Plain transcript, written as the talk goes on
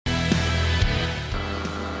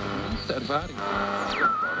ervaring.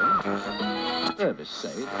 Service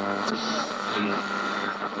say.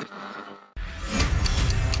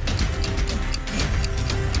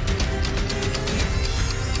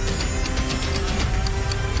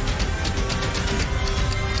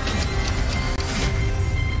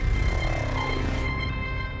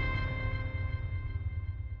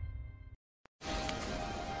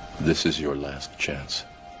 This is your last chance.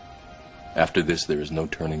 After this, there is no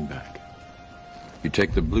turning back. You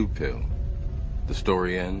take the blue pill, the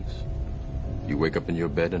story ends. You wake up in your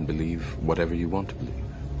bed and believe whatever you want to believe.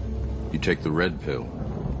 You take the red pill,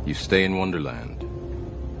 you stay in Wonderland,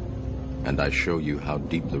 and I show you how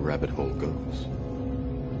deep the rabbit hole goes.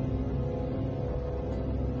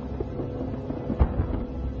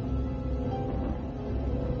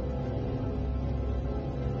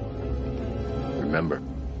 Remember,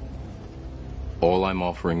 all I'm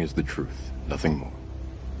offering is the truth, nothing more.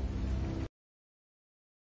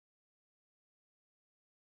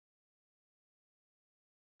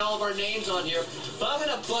 All of our names on here, but I'm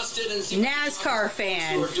gonna bust it and see. NASCAR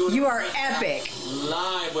fan, you are epic.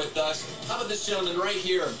 Live with us. How about this gentleman right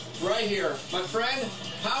here? Right here. My friend,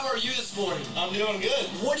 how are you this morning? I'm doing good.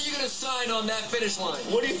 What are you gonna sign on that finish line?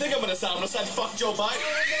 What do you think I'm gonna sign? I'm gonna sign fuck Joe Biden?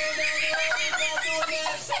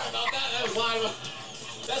 That was live.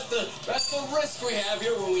 That's the risk we have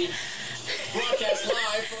here when we broadcast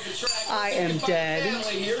live from the track. I am dead.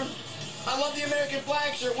 Family here. I love the American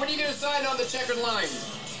flag shirt. What are you gonna sign on the checkered line?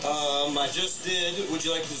 I just did. Would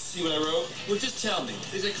you like to see what I wrote? Well, just tell me.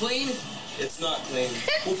 Is it clean? It's not clean.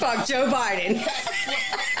 Fuck Joe Biden.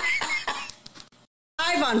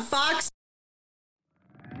 Live on Fox.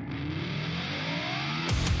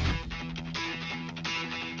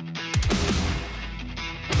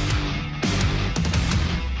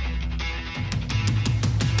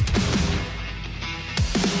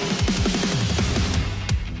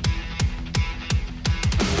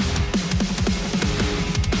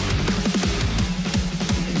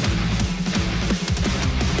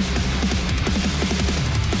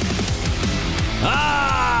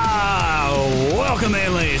 Welcome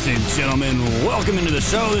in, ladies and gentlemen. Welcome into the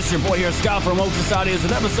show. This is your boy here, Scott from Oak Society. This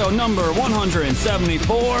is episode number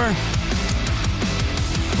 174.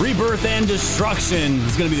 Rebirth and Destruction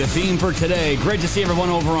is going to be the theme for today. Great to see everyone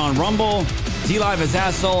over on Rumble, D-Live as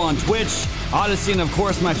Asshole on Twitch, Odyssey, and of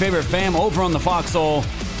course my favorite fam over on the Foxhole,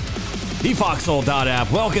 the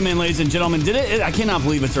Foxhole.app. Welcome in, ladies and gentlemen. I cannot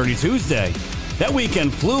believe it's already Tuesday. That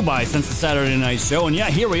weekend flew by since the Saturday night show, and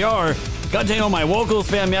yeah, here we are. Got to know my Locals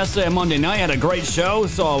fam yesterday and Monday night. Had a great show.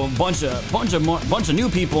 Saw a bunch of new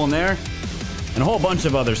people in there, and a whole bunch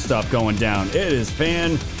of other stuff going down. It is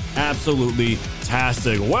absolutely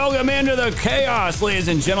tastic. Welcome into the chaos, ladies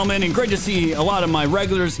and gentlemen, and great to see a lot of my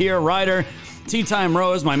regulars here. Ryder, Tea Time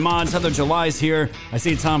Rose, my mods, Heather July's here. I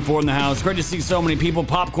see Tom Ford in the house. Great to see so many people.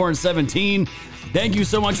 Popcorn 17. Thank you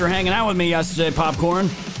so much for hanging out with me yesterday, Popcorn.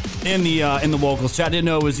 In the Locals chat. Didn't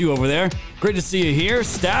know it was you over there. Great to see you here.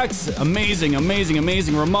 Stacks, amazing.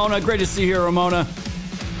 Ramona, great to see you here, Ramona.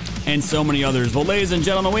 And so many others. Well, ladies and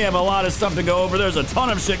gentlemen, we have a lot of stuff to go over. There's a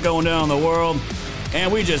ton of shit going down in the world,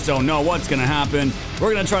 and we just don't know what's going to happen.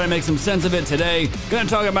 We're going to try to make some sense of it today. Going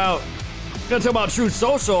to talk about Truth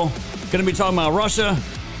Social. Going to be talking about Russia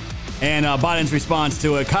and Biden's response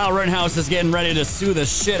to it. Kyle Rittenhouse is getting ready to sue the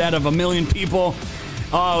shit out of 1 million people.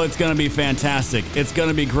 Oh, it's going to be fantastic. It's going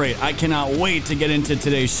to be great. I cannot wait to get into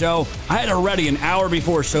today's show. I had it ready an hour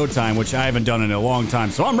before showtime, which I haven't done in a long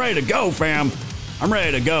time. So I'm ready to go, fam. I'm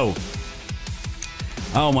ready to go.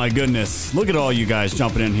 Oh, my goodness. Look at all you guys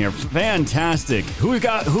jumping in here. Fantastic. Who's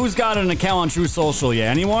got an account on True Social yet?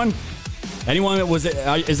 Anyone?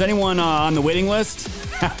 Is anyone on the waiting list?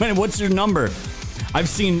 What's your number? I've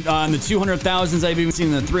seen in the 200,000s, I've even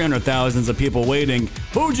seen in the 300,000s of people waiting.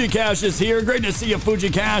 Fuji Cash is here. Great to see you, Fuji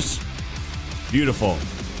Cash. Beautiful.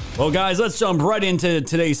 Well, guys, let's jump right into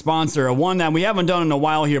today's sponsor, one that we haven't done in a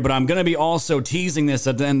while here, but I'm going to be also teasing this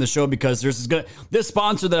at the end of the show because this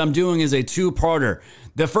sponsor that I'm doing is a two-parter.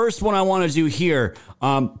 The first one I want to do here,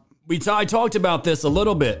 I talked about this a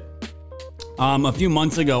little bit a few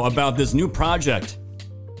months ago about this new project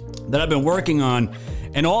that I've been working on.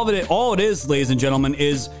 And all it is, ladies and gentlemen,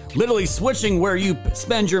 is literally switching where you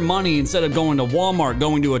spend your money instead of going to Walmart,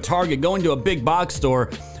 going to a Target, going to a big box store.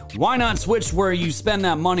 Why not switch where you spend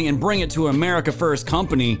that money and bring it to an America First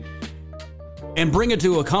company and bring it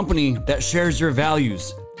to a company that shares your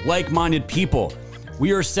values, like-minded people.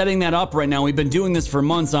 We are setting that up right now. We've been doing this for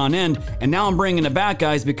months on end, and now I'm bringing it back,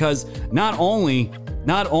 guys, because not only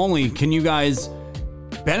can you guys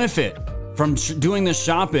benefit from doing this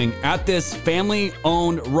shopping at this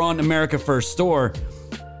family-owned, run America First store,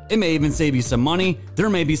 It may even save you some money. There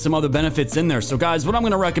may be some other benefits in there. So guys, what I'm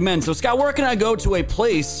going to recommend. So Scott, where can I go to a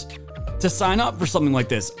place to sign up for something like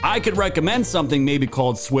this? I could recommend something maybe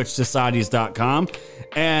called switchsocieties.com.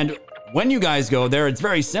 And when you guys go there, it's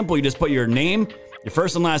very simple. You just put your name, your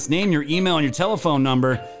first and last name, your email, and your telephone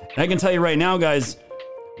number. And I can tell you right now, guys,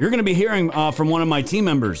 you're going to be hearing from one of my team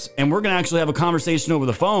members, and we're going to actually have a conversation over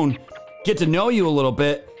the phone, get to know you a little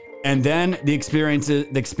bit, and then the experience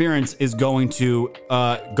is going to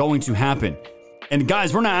happen. And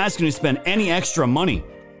guys, we're not asking you to spend any extra money.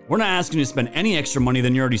 We're not asking you to spend any extra money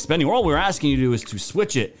than you're already spending. All we're asking you to do is to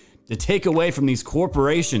switch it, to take away from these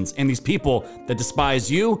corporations and these people that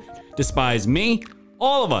despise you, despise me,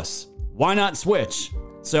 all of us. Why not switch?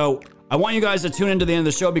 So I want you guys to tune into the end of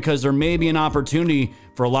the show because there may be an opportunity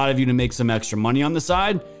for a lot of you to make some extra money on the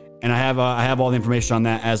side. And I have all the information on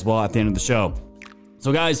that as well at the end of the show.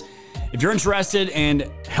 So guys, if you're interested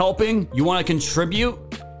in helping, you want to contribute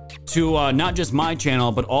to not just my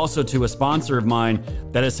channel, but also to a sponsor of mine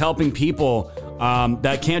that is helping people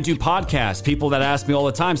that can't do podcasts. People that ask me all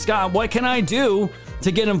the time, Scott, what can I do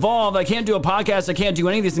to get involved? I can't do a podcast. I can't do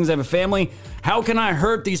any of these things. I have a family. How can I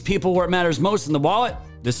hurt these people where it matters most in the wallet?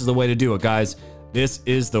 This is the way to do it, guys. This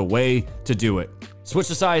is the way to do it.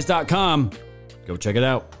 SwitchTheSize.com. Go check it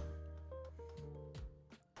out.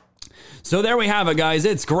 So there we have it, guys.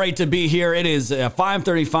 It's great to be here. It is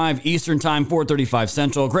 5:35 Eastern Time, 4:35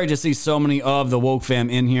 Central. Great to see so many of the Woke fam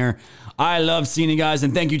in here. I love seeing you guys,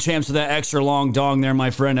 and thank you, Champs, for that extra long dong there,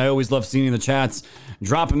 my friend. I always love seeing you in the chats.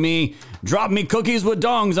 Dropping me cookies with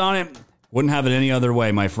dongs on it. Wouldn't have it any other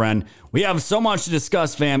way, my friend. We have so much to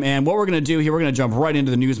discuss, fam, and what we're going to do here, we're going to jump right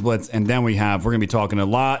into the news blitz, and then we're going to be talking a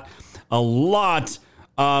lot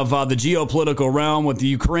of the geopolitical realm with the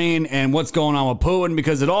Ukraine and what's going on with Putin,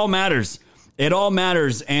 because it all matters. It all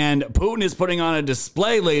matters, and Putin is putting on a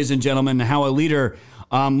display, ladies and gentlemen, how a leader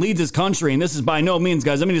leads his country, and this is by no means,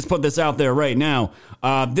 guys, let me just put this out there right now.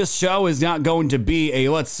 This show is not going to be a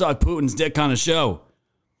let's suck Putin's dick kind of show.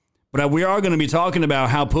 But we are going to be talking about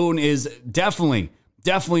how Putin is definitely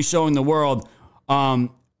showing the world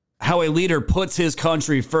how a leader puts his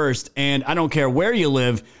country first. And I don't care where you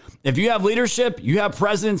live. If you have leadership, you have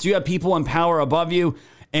presidents, you have people in power above you,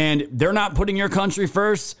 and they're not putting your country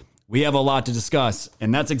first, we have a lot to discuss.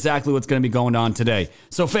 And that's exactly what's going to be going on today.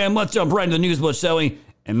 So, fam, let's jump right into the news blitz, shall we?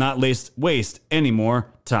 And not waste any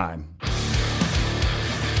more time.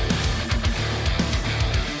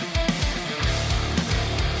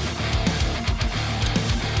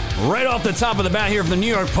 Right off the top of the bat here from the New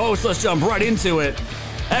York Post, let's jump right into it.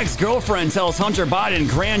 Ex-girlfriend tells Hunter Biden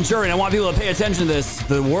grand jury, and I want people to pay attention to this,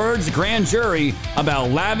 the words grand jury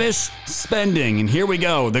about lavish spending. And here we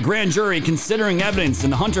go. The grand jury, considering evidence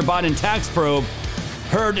in the Hunter Biden tax probe,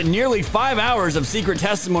 heard nearly 5 hours of secret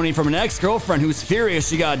testimony from an ex-girlfriend who's furious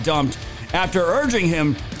she got dumped after urging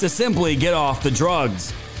him to simply get off the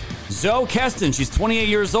drugs. Zoe Keston, she's 28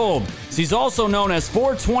 years old. She's also known as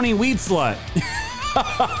 420 Weed Slut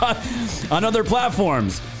on other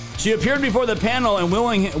platforms. She appeared before the panel in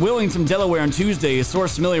Wilmington, Delaware on Tuesday. A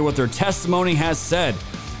source familiar with her testimony has said.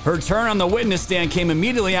 Her turn on the witness stand came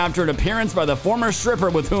immediately after an appearance by the former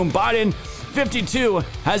stripper with whom Biden, 52,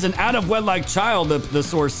 has an out-of-wedlock child, the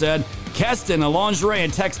source said. Keston, a lingerie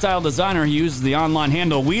and textile designer who uses the online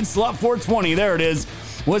handle Weed Slut 420, there it is,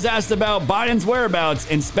 was asked about Biden's whereabouts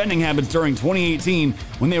and spending habits during 2018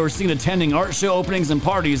 when they were seen attending art show openings and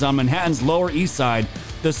parties on Manhattan's Lower East Side,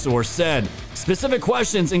 the source said. Specific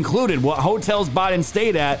questions included what hotels Biden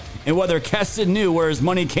stayed at and whether Keston knew where his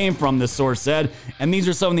money came from, the source said. And these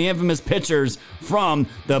are some of the infamous pictures from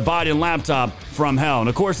the Biden laptop from hell. And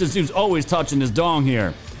of course, this dude's always touching his dong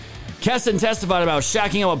here. Keston testified about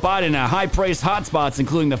shacking up with Biden at high-priced hotspots,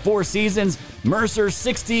 including the Four Seasons, Mercer,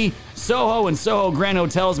 60, Soho, and Soho Grand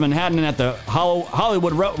Hotels, Manhattan, and at the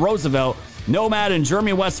Hollywood Roosevelt, Nomad, and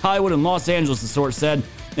Jeremy West Hollywood in Los Angeles, the source said.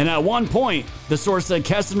 And at one point, the source said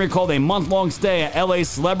Keston recalled a month-long stay at LA's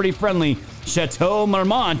celebrity-friendly Chateau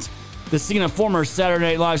Marmont, the scene of former Saturday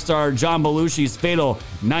Night Live star John Belushi's fatal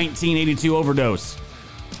 1982 overdose.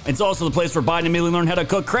 It's also the place where Biden immediately learned how to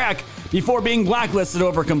cook crack before being blacklisted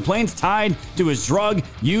over complaints tied to his drug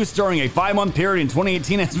use during a 5-month period in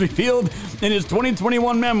 2018, as revealed in his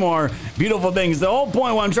 2021 memoir, Beautiful Things. The whole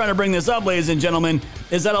point why I'm trying to bring this up, ladies and gentlemen,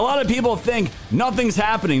 is that a lot of people think nothing's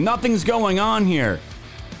happening, nothing's going on here.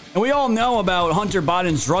 And we all know about Hunter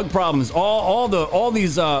Biden's drug problems, all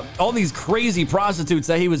these crazy prostitutes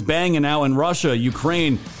that he was banging out in Russia,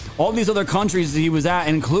 Ukraine, all these other countries that he was at,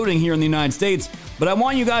 including here in the United States. But I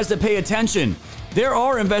want you guys to pay attention. There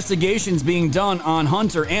are investigations being done on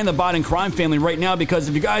Hunter and the Biden crime family right now, because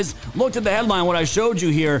if you guys looked at the headline, what I showed you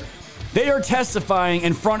here, They are testifying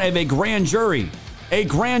in front of a grand jury. A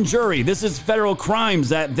grand jury. This is federal crimes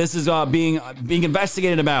that this is being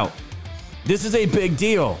investigated about. This is a big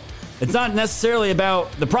deal. It's not necessarily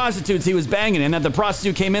about the prostitutes he was banging and that the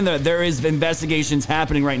prostitute came in there. There is investigations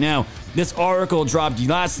happening right now. This article dropped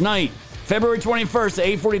last night, February 21st at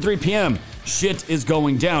 8:43 p.m. Shit is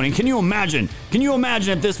going down. And can you imagine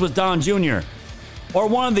if this was Don Jr. or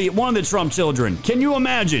one of the Trump children? Can you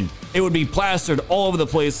imagine? It would be plastered all over the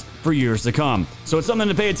place for years to come. So it's something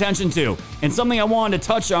to pay attention to, and something I wanted to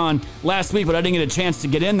touch on last week, but I didn't get a chance to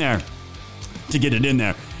get it in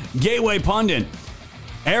there. Gateway pundit.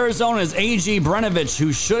 Arizona's AG Brnovich,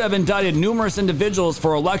 who should have indicted numerous individuals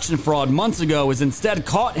for election fraud months ago, is instead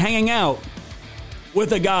caught hanging out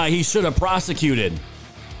with a guy he should have prosecuted.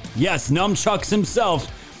 Yes, Nunchucks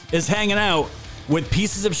himself is hanging out with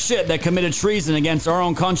pieces of shit that committed treason against our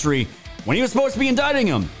own country when he was supposed to be indicting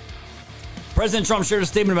them. President Trump shared a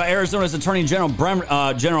statement about Arizona's Attorney General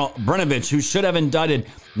Brnovich, who should have indicted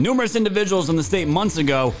numerous individuals in the state months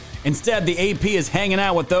ago. Instead, the AP is hanging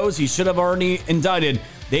out with those he should have already indicted.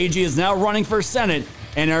 The AG is now running for Senate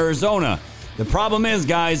in Arizona. The problem is,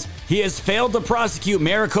 guys, he has failed to prosecute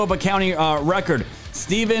Maricopa County record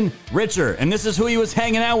Stephen Richer, and this is who he was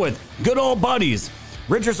hanging out with. Good old buddies.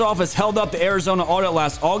 Richer's office held up the Arizona audit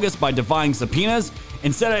last August by defying subpoenas.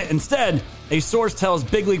 Instead, a source tells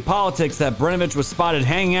Big League Politics that Brnovich was spotted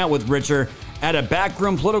hanging out with Richer at a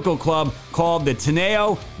backroom political club called the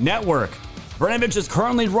Teneo Network. Brnovich is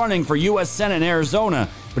currently running for U.S. Senate in Arizona,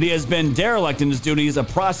 but he has been derelict in his duties of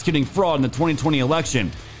prosecuting fraud in the 2020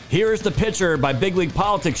 election. Here is the picture by Big League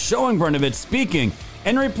Politics showing Brnovich speaking,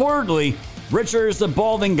 and reportedly, Richer is the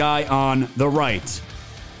balding guy on the right.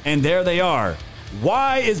 And there they are.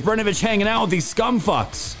 Why is Brnovich hanging out with these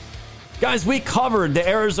scumfucks? Guys, we covered the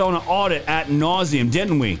Arizona audit ad nauseum,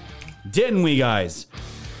 didn't we? Didn't we, guys?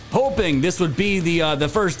 Hoping this would be the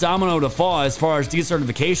first domino to fall as far as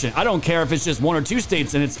decertification. I don't care if it's just one or two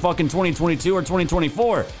states and it's fucking 2022 or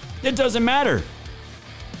 2024. It doesn't matter.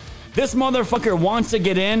 This motherfucker wants to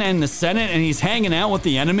get in the Senate and he's hanging out with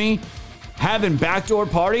the enemy, having backdoor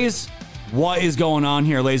parties. What is going on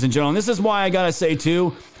here, ladies and gentlemen? This is why I gotta say,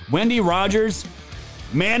 too, Wendy Rogers,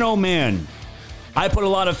 man, oh man. I put a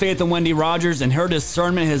lot of faith in Wendy Rogers, and her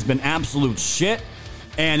discernment has been absolute shit.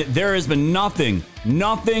 And there has been nothing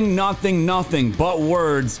but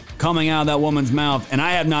words coming out of that woman's mouth. And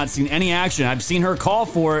I have not seen any action. I've seen her call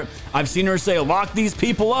for it. I've seen her say, lock these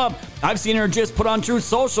people up. I've seen her just put on Truth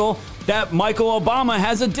Social that Michael Obama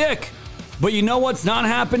has a dick. But you know what's not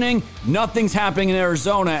happening? Nothing's happening in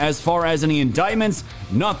Arizona as far as any indictments.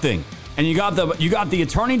 Nothing. And you got the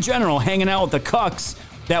Attorney General hanging out with the cucks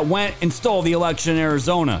that went and stole the election in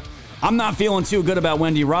Arizona. I'm not feeling too good about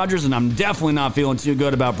Wendy Rogers, and I'm definitely not feeling too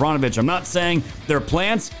good about Brnovich. I'm not saying they're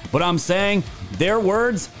plants, but I'm saying their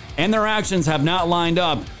words and their actions have not lined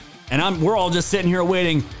up. And we're all just sitting here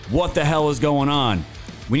waiting, what the hell is going on?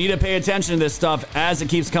 We need to pay attention to this stuff as it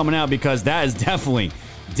keeps coming out, because that is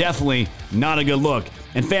definitely not a good look.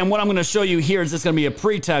 And fam, what I'm going to show you here is just going to be a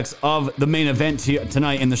pretext of the main event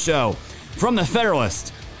tonight in the show. From the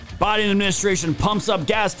Federalist, Biden administration pumps up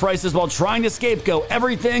gas prices while trying to scapegoat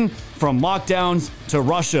everything from lockdowns to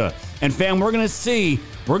Russia. And fam, we're going to see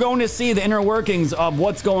the inner workings of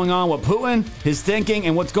what's going on with Putin, his thinking,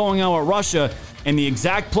 and what's going on with Russia, and the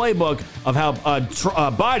exact playbook of how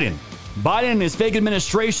Biden and his fake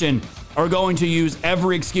administration are going to use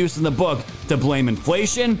every excuse in the book to blame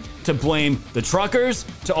inflation, to blame the truckers,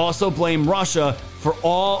 to also blame Russia for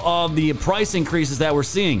all of the price increases that we're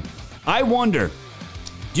seeing. I wonder,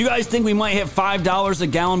 do you guys think we might hit $5 a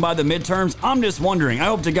gallon by the midterms? I'm just wondering. I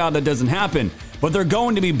hope to God that doesn't happen. But they're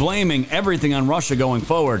going to be blaming everything on Russia going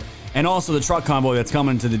forward. And also the truck convoy that's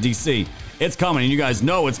coming to the D.C. It's coming, and you guys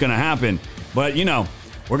know it's going to happen. But,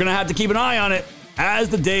 we're going to have to keep an eye on it as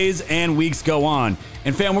the days and weeks go on.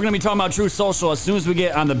 And fam, we're going to be talking about Truth Social as soon as we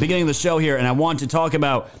get on the beginning of the show here. And I want to talk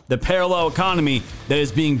about the parallel economy that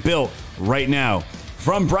is being built right now.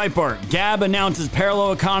 From Breitbart, Gab announces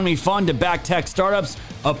parallel economy fund to back tech startups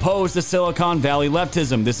opposed to Silicon Valley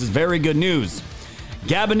leftism. This is very good news.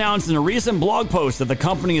 Gab announced in a recent blog post that the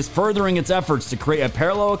company is furthering its efforts to create a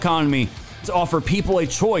parallel economy to offer people a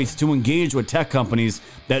choice to engage with tech companies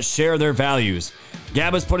that share their values.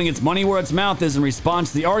 Gab is putting its money where its mouth is in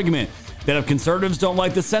response to the argument that if conservatives don't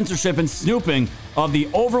like the censorship and snooping of the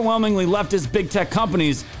overwhelmingly leftist big tech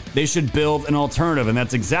companies, they should build an alternative. And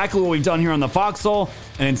that's exactly what we've done here on the Foxhole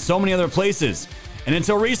and in so many other places. And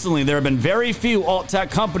until recently, there have been very few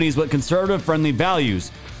alt-tech companies with conservative-friendly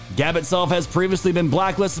values. Gab itself has previously been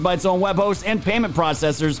blacklisted by its own web hosts and payment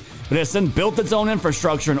processors, but has since built its own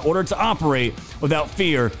infrastructure in order to operate without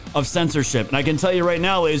fear of censorship. And I can tell you right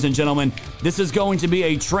now, ladies and gentlemen, this is going to be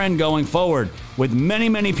a trend going forward with many,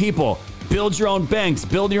 many people. Build your own banks,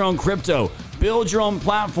 build your own crypto, build your own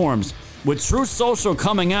platforms. With Truth Social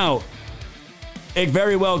coming out, it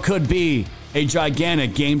very well could be a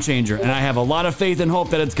gigantic game changer. And I have a lot of faith and hope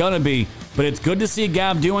that it's going to be. But it's good to see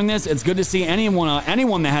Gab doing this. It's good to see anyone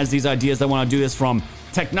that has these ideas that want to do this, from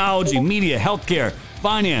technology, media, healthcare,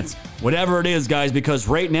 finance, whatever it is, guys. Because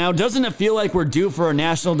right now, doesn't it feel like we're due for a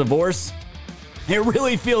national divorce? It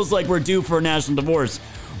really feels like we're due for a national divorce.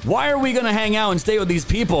 Why are we going to hang out and stay with these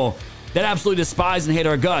people that absolutely despise and hate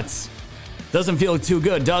our guts? Doesn't feel too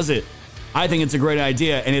good, does it? I think it's a great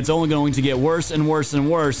idea, and it's only going to get worse and worse and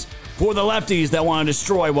worse for the lefties that want to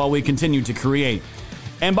destroy while we continue to create.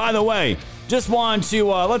 And by the way, just wanted to,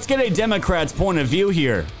 let's get a Democrat's point of view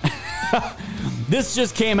here. This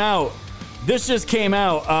just came out.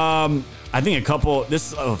 I think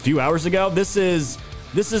a few hours ago. This is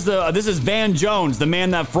Van Jones, the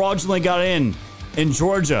man that fraudulently got in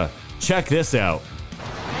Georgia. Check this out.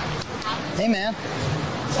 Hey, man.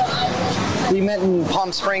 We met in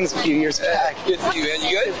Palm Springs a few years back. Good to you, man.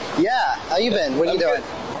 You good? Yeah. How you been? What are you doing?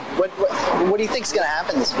 What do you think's going to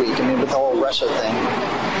happen this week? I mean, with the whole Russia thing.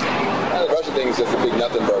 The Russia thing is just a big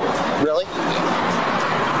nothing burger. Really?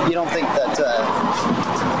 You don't think that...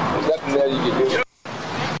 There's nothing there you can do.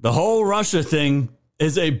 The whole Russia thing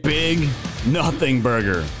is a big nothing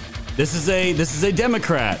burger. This is a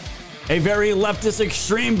Democrat, a very leftist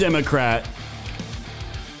extreme Democrat,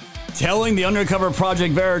 telling the Undercover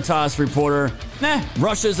Project Veritas reporter,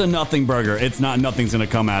 Russia's a nothing burger. It's not, nothing's going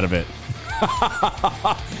to come out of it.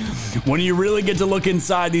 When you really get to look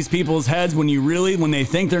inside these people's heads, when they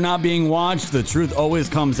think they're not being watched, the truth always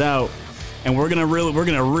comes out. And we're gonna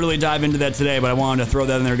really dive into that today. But I wanted to throw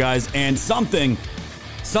that in there, guys. And something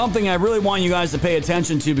I really want you guys to pay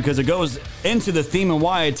attention to, because it goes into the theme and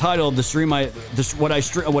why I titled the stream what I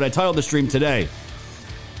titled the stream today.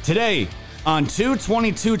 Today on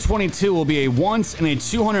 2/22/22 will be a once in a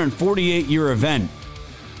 248-year event.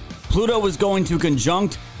 Pluto is going to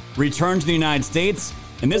conjunct return to the United States.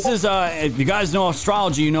 And this is, if you guys know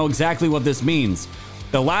astrology, you know exactly what this means.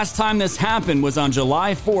 The last time this happened was on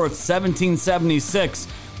July 4th, 1776,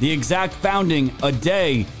 the exact founding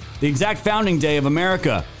day of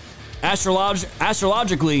America.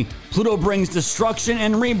 Astrologically, Pluto brings destruction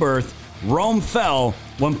and rebirth. Rome fell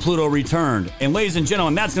when Pluto returned. And ladies and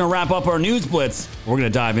gentlemen, that's going to wrap up our news blitz. We're going to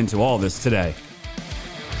dive into all this today.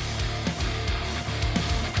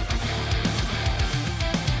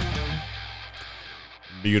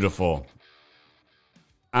 Beautiful.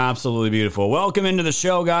 Absolutely beautiful. Welcome into the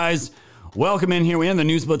show, guys. Welcome in here. We end the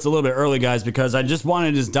news blitz a little bit early, guys, because I just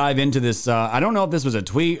wanted to just dive into this. I don't know if this was a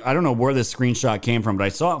tweet. I don't know where this screenshot came from, but I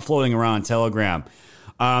saw it floating around on Telegram.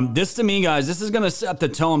 This, to me, guys, this is going to set the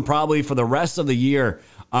tone probably for the rest of the year,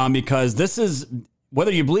 because this is,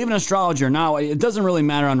 whether you believe in astrology or not, it doesn't really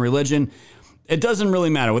matter on religion. It doesn't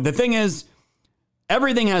really matter. The thing is,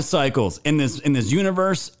 everything has cycles in this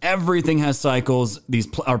universe. Everything has cycles.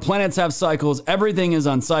 Our planets have cycles. Everything is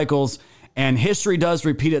on cycles, and history does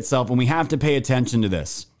repeat itself. And we have to pay attention to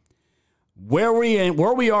this. Where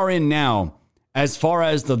we are in now, as far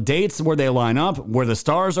as the dates where they line up, where the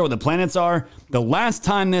stars are, where the planets are. The last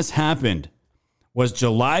time this happened was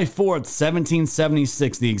July 4th,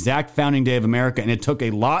 1776, the exact founding day of America, and it took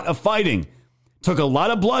a lot of fighting, took a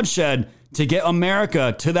lot of bloodshed to get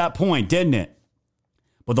America to that point, didn't it?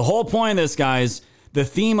 But the whole point of this, guys, the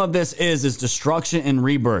theme of this is destruction and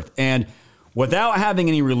rebirth. And without having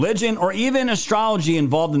any religion or even astrology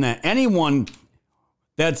involved in that, anyone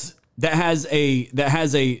that has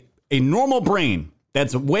a normal brain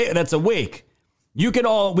that's awake, we could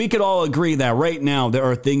all agree that right now there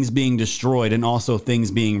are things being destroyed and also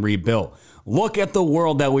things being rebuilt. Look at the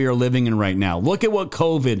world that we are living in right now. Look at what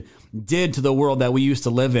COVID did to the world that we used to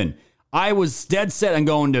live in. I was dead set on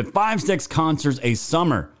going to 5-6 concerts a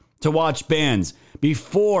summer to watch bands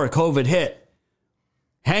before COVID hit.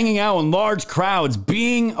 Hanging out in large crowds,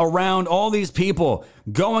 being around all these people,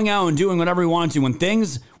 going out and doing whatever we wanted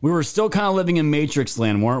to. We were still kind of living in Matrix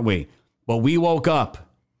land, weren't we? But we woke up.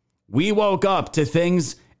 We woke up to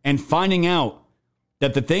things and finding out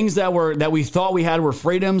that the things that we thought we had were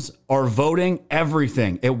freedoms are voting,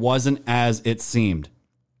 everything. It wasn't as it seemed.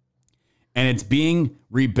 And it's being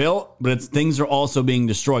rebuilt, but things are also being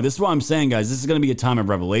destroyed. This is what I'm saying, guys. This is going to be a time of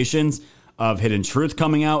revelations, of hidden truth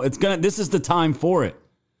coming out. This is the time for it.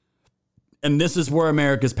 And this is where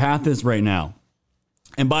America's path is right now.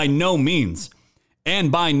 And by no means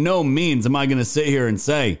And by no means am I going to sit here and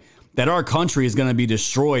say that our country is going to be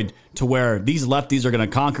destroyed to where these lefties are going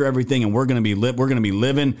to conquer everything and we're going to be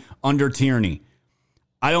living under tyranny.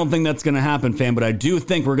 I don't think that's going to happen, fam, but I do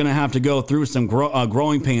think we're going to have to go through some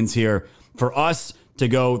growing pains here for us to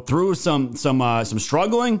go through some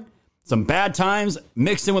struggling, some bad times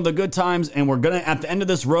mixed in with the good times, and we're going to, at the end of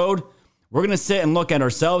this road, we're going to sit and look at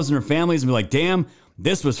ourselves and our families and be like, damn,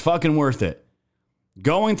 this was fucking worth it.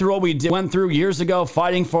 Going through what we went through years ago,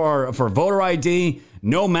 fighting for voter ID,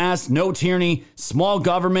 no mask, no tyranny, small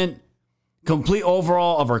government, complete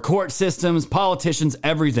overhaul of our court systems, politicians,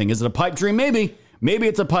 everything. Is it a pipe dream? Maybe. Maybe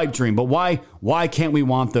it's a pipe dream, but why can't we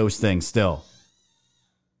want those things still?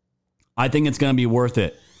 I think it's going to be worth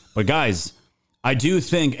it. But guys, I do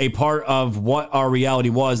think a part of what our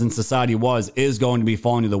reality was and society was is going to be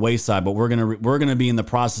falling to the wayside, but we're going to be in the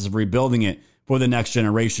process of rebuilding it for the next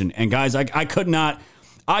generation. And guys, I could not,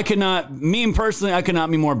 me personally, I could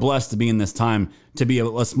not be more blessed to be in this time, to be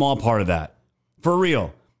a small part of that. For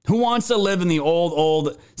real. Who wants to live in the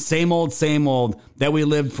old, same old that we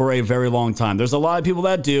lived for a very long time? There's a lot of people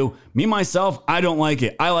that do. Me, myself, I don't like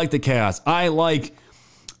it. I like the chaos. I like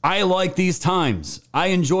these times. I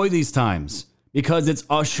enjoy these times because it's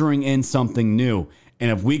ushering in something new. And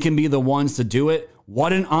if we can be the ones to do it,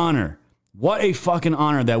 what an honor. What a fucking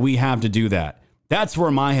honor that we have to do that. That's where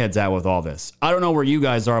my head's at with all this. I don't know where you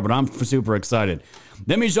guys are, but I'm super excited.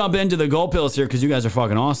 Let me jump into the gold pills here because you guys are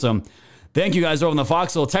fucking awesome. Thank you guys over in the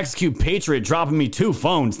Foxhole. Texas Cube Patriot dropping me 2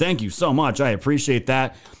 phones. Thank you so much. I appreciate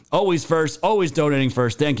that. Always first, always donating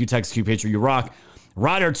first. Thank you, Texas Cube Patriot. You rock.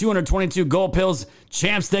 Ryder 222 gold pills.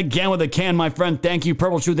 Champs again with a can, my friend. Thank you.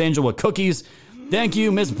 Purple Truth Angel with cookies. Thank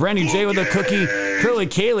you, Miss Brandy J with a cookie. Curly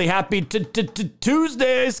Kaylee, happy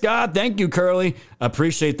Tuesday, Scott. Thank you, Curly.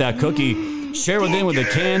 Appreciate that cookie. Share within with a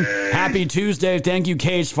can. Happy Tuesday. Thank you,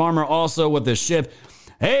 Cage Farmer, also with the ship.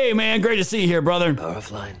 Hey, man, great to see you here, brother.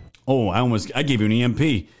 Powerfline. Oh, I gave you an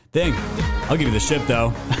EMP. I'll give you the ship,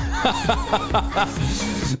 though.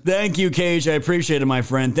 Thank you, Cage. I appreciate it, my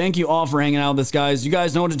friend. Thank you all for hanging out with us, guys. You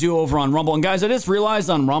guys know what to do over on Rumble. And guys, I just realized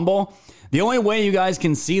on Rumble, the only way you guys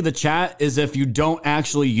can see the chat is if you don't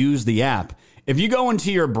actually use the app. If you go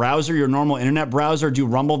into your browser, your normal internet browser, do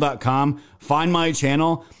rumble.com, find my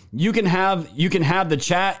channel, you can have the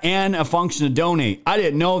chat and a function to donate. I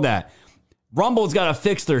didn't know that. Rumble's got to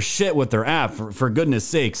fix their shit with their app, for goodness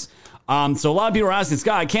sakes. So a lot of people are asking,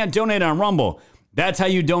 Scott, I can't donate on Rumble. That's how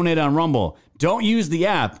you donate on Rumble. Don't use the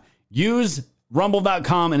app. Use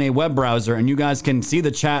rumble.com in a web browser, and you guys can see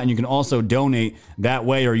the chat, and you can also donate that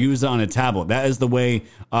way or use it on a tablet. That is the way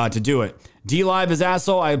to do it. D-Live is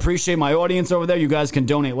asshole. I appreciate my audience over there. You guys can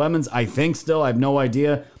donate lemons, I think still. I have no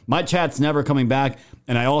idea. My chat's never coming back,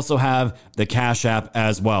 and I also have the Cash App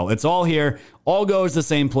as well. It's all here. All goes the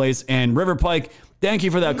same place. And River Pike, thank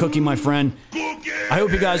you for that cookie, my friend. I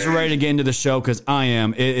hope you guys are ready to get into the show because I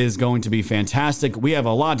am. It is going to be fantastic. We have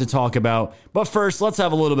a lot to talk about. But first, let's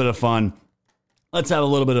have a little bit of fun.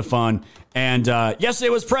 And yesterday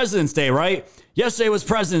was President's Day, right? Yesterday was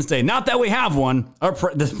President's Day. Not that we have one.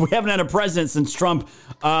 We haven't had a president since Trump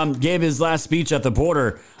gave his last speech at the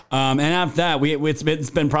border. And after that, it's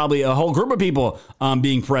been probably a whole group of people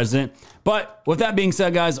being president. But with that being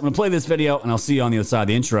said, guys, I'm going to play this video, and I'll see you on the other side of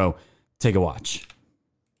the intro. Take a watch.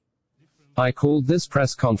 I called this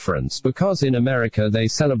press conference because in America they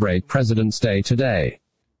celebrate President's Day today.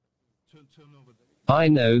 I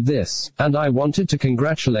know this, and I wanted to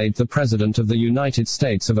congratulate the President of the United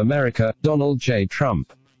States of America, Donald J.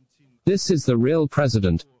 Trump. This is the real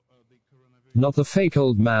president, not the fake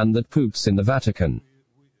old man that poops in the Vatican.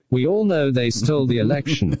 We all know they stole the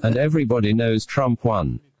election, and everybody knows Trump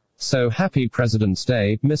won. So happy President's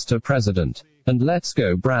Day, Mr. President. And let's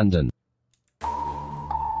go, Brandon.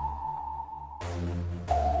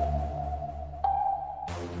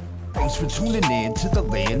 Thanks for tuning in to the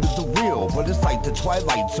land of the real. But it's like the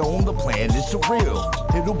Twilight Zone, the plan is surreal.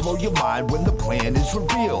 It'll blow your mind when the plan is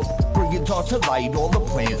revealed. Bring it all to light, all the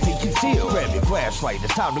plans they conceal. Grab your flashlight,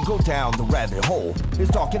 it's time to go down the rabbit hole. It's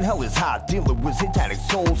dark and hell is hot, dealing with satanic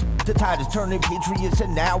souls. The tide is turning, patriots are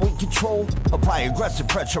now in control. Apply aggressive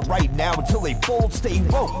pressure right now until they fold. Stay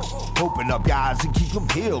woke, open up guys and keep them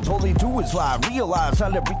peeled. All they do is lie, realize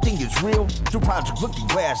not everything is real. Through Project Looking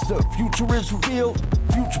Glass, the future is revealed.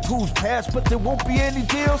 Future proves past, but there won't be any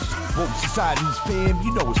deals. Woke society's fam,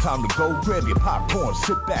 you know it's time to go. Grab your popcorn,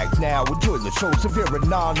 sit back now, enjoy the show. Severe and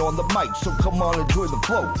non on the mic, so come on, enjoy the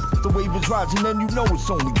flow. The wave is rising and you know it's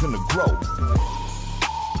only gonna grow.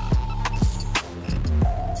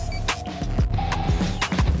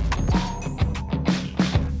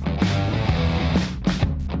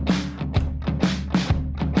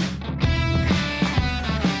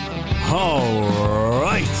 All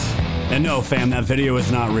right. And no, fam, that video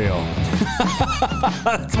is not real.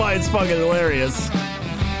 That's why it's fucking hilarious.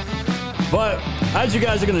 But as you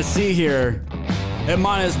guys are going to see here, it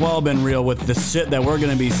might as well have been real with the shit that we're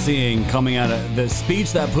going to be seeing coming out of the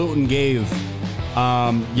speech that Putin gave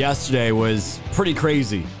yesterday was pretty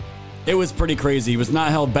crazy. It was pretty crazy. He was not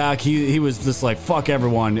held back. He was just like, fuck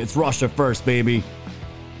everyone. It's Russia first, baby.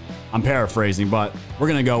 I'm paraphrasing, but we're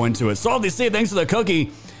going to go into it. Salty Steve, thanks for the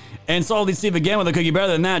cookie. And Salty Steve again with a cookie.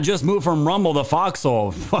 Better than that, just moved from Rumble to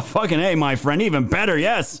Foxhole. Fucking A, my friend. Even better,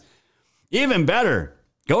 yes. Even better.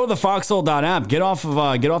 Go to the foxhole.app. Get off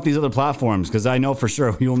these other platforms, because I know for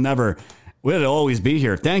sure we'll always be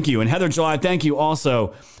here. Thank you. And Heather July, thank you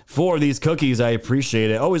also for these cookies. I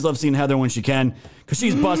appreciate it. Always love seeing Heather when she can, because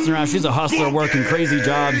she's busting around. She's a hustler working crazy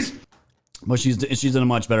jobs. But she's in a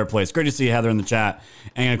much better place. Great to see Heather in the chat.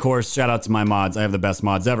 And, of course, shout out to my mods. I have the best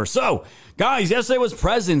mods ever. So, guys, yesterday was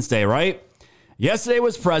President's Day, right? Yesterday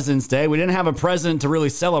was President's Day. We didn't have a president to really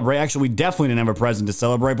celebrate. Actually, we definitely didn't have a president to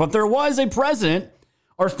celebrate. But there was a president,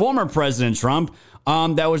 or former President Trump,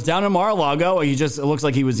 that was down in Mar-a-Lago. It looks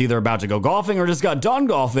like he was either about to go golfing or just got done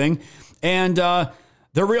golfing. And the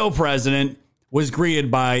real president was greeted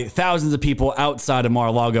by thousands of people outside of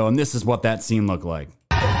Mar-a-Lago. And this is what that scene looked like.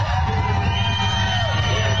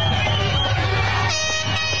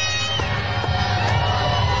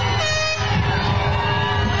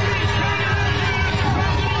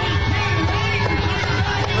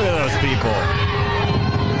 People.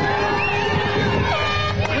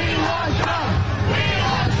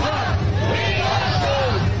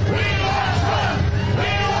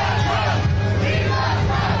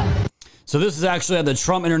 So this is actually at the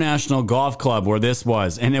Trump International Golf Club where this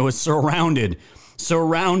was, and it was surrounded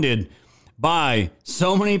by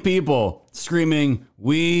so many people screaming,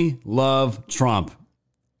 "We love Trump,"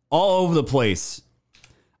 all over the place.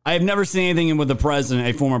 I have never seen anything with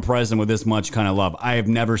a former president, with this much kind of love. I have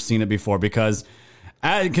never seen it before, because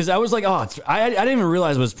I was like, I didn't even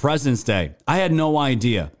realize it was President's Day. I had no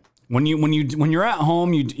idea. When you're at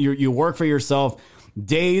home, you work for yourself.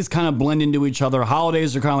 Days kind of blend into each other.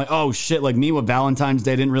 Holidays are kind of like, oh shit, like me with Valentine's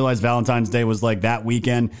Day. I didn't realize Valentine's Day was like that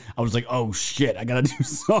weekend. I was like, oh shit, I gotta do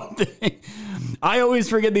something. I always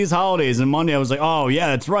forget these holidays. And Monday I was like, oh yeah,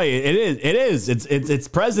 that's right. It is. It's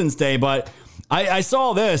President's Day, but I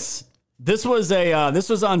saw this. This was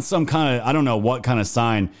on some kind of, I don't know what kind of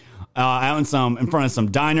sign, out in front of some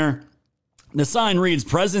diner. The sign reads,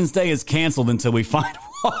 "President's Day is canceled until we find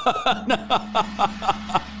one."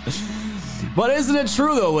 But isn't it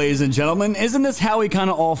true though, ladies and gentlemen? Isn't this how we kind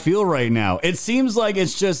of all feel right now? It seems like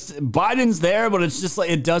it's just Biden's there, but it's just like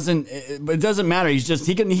it doesn't matter.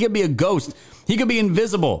 He could be a ghost. He could be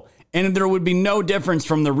invisible, and there would be no difference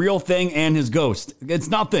from the real thing and his ghost. It's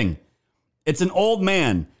nothing. It's an old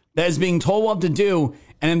man that is being told what to do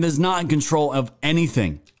and is not in control of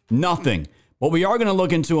anything. Nothing. But we are going to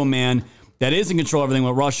look into a man that is in control of everything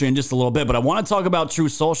with Russia in just a little bit. But I want to talk about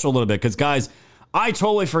Truth Social a little bit, because, guys, I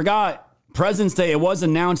totally forgot. President's Day, it was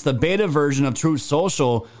announced the beta version of Truth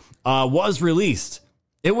Social was released.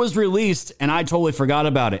 It was released, and I totally forgot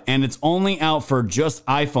about it. And it's only out for just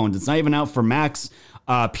iPhones. It's not even out for Macs,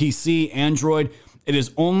 PC, Android. It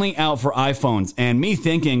is only out for iPhones. And me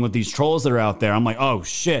thinking with these trolls that are out there, I'm like, oh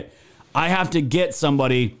shit, I have to get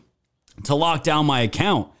somebody to lock down my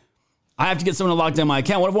account. What if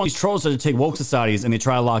one of these trolls are to take woke societies and they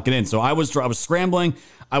try to lock it in? So I was scrambling.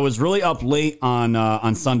 I was really up late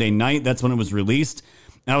on Sunday night. That's when it was released.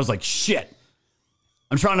 And I was like, shit.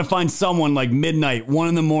 I'm trying to find someone like midnight,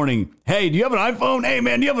 1 a.m. Hey, do you have an iPhone? Hey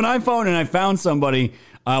man, do you have an iPhone? And I found somebody,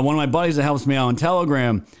 one of my buddies that helps me out on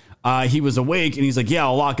Telegram. He was awake and he's like, yeah,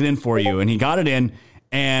 I'll lock it in for you. And he got it in,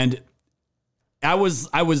 and I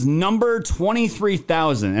was number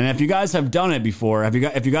 23,000. And if you guys have done it before,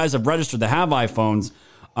 if you guys have registered to have iPhones,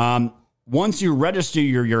 once you register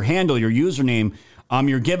your handle, your username,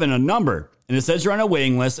 you're given a number, and it says you're on a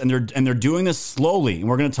waiting list, and they're doing this slowly. And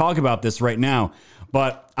we're going to talk about this right now.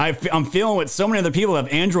 But I'm feeling with so many other people that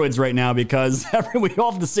have Androids right now, because we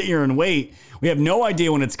all have to sit here and wait. We have no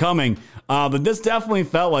idea when it's coming. But this definitely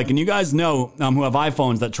felt like, and you guys know who have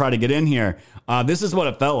iPhones that try to get in here, this is what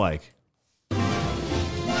it felt like.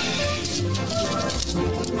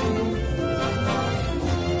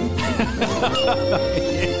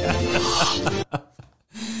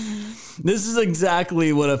 This is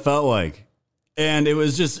exactly what it felt like. And it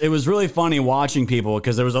was really funny watching people,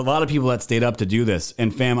 because there was a lot of people that stayed up to do this.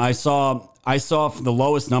 And fam, I saw the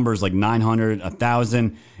lowest numbers like 900,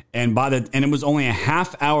 1,000. And it was only a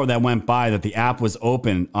half hour that went by that the app was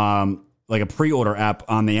open, like a pre-order app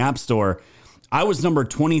on the App Store. I was number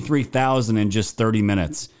 23,000 in just 30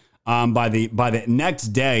 minutes. By the next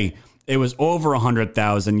day, it was over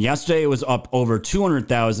 100,000. Yesterday, it was up over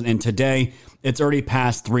 200,000. And today, it's already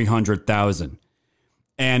past 300,000.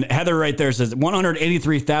 And Heather right there says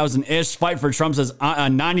 183,000-ish. Fight for Trump says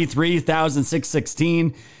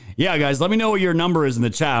 93,616. Yeah, guys, let me know what your number is in the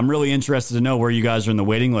chat. I'm really interested to know where you guys are in the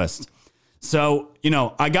waiting list. So,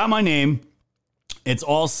 I got my name. It's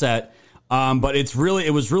all set. But it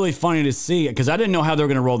was really funny to see because I didn't know how they were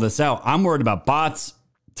going to roll this out. I'm worried about bots.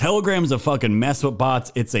 Telegram's a fucking mess with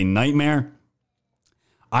bots. It's a nightmare.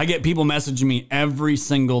 I get people messaging me every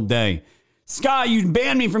single day. Scott, you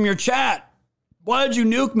banned me from your chat. Why did you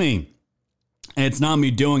nuke me? And it's not me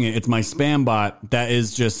doing it. It's my spam bot that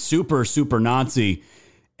is just super, super Nazi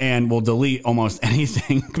and will delete almost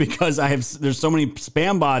anything because there's so many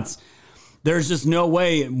spam bots. There's just no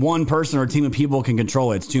way one person or a team of people can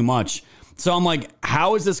control it. It's too much. So I'm like,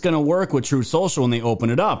 how is this going to work with Truth Social when they open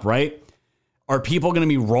it up, right? Are people going to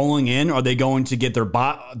be rolling in? Are they going to get their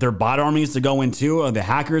bot armies to go in too? Are the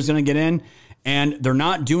hackers going to get in? And they're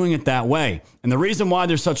not doing it that way. And the reason why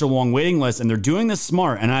there's such a long waiting list, and they're doing this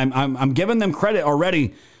smart, and I'm giving them credit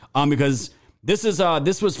already, because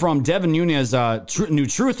this was from Devin Nunes' New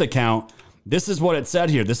Truth account. This is what it said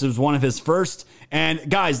here. This is one of his first. And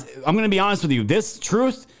guys, I'm going to be honest with you. This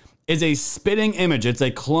Truth is a spitting image. It's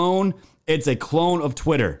a clone. It's a clone of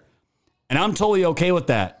Twitter, and I'm totally okay with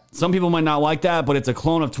that. Some people might not like that, but it's a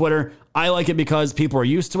clone of Twitter. I like it because people are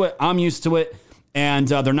used to it. I'm used to it. And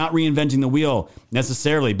they're not reinventing the wheel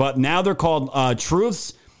necessarily. But now they're called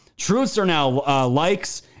truths. Truths are now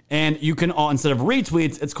likes. And you can, instead of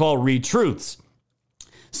retweets, it's called retruths.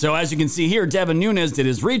 So as you can see here, Devin Nunes did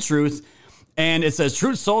his retruth. And it says,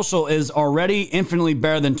 Truth Social is already infinitely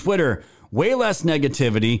better than Twitter. Way less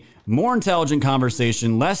negativity, more intelligent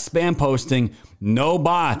conversation, less spam posting, no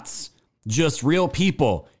bots, just real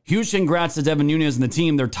people. Huge congrats to Devin Nunes and the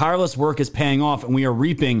team. Their tireless work is paying off, and we are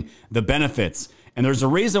reaping the benefits. And there's a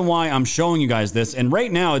reason why I'm showing you guys this. And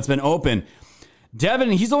right now, it's been open.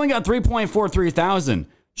 Devin, he's only got 3.43 thousand.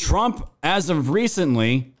 Trump, as of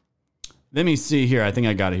recently, let me see here. I think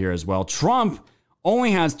I got it here as well. Trump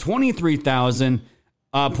only has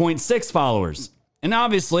 23,000.6 followers. And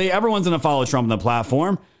obviously, everyone's going to follow Trump on the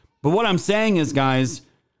platform. But what I'm saying is, guys,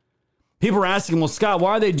 people are asking, well, Scott,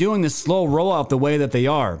 why are they doing this slow rollout the way that they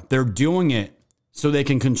are? They're doing it so they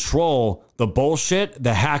can control the bullshit,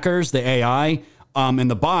 the hackers, the AI,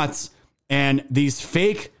 and the bots, and these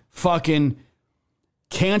fake fucking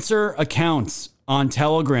cancer accounts on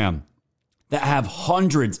Telegram that have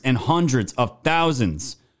hundreds and hundreds of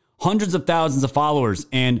thousands of followers.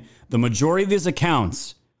 And the majority of these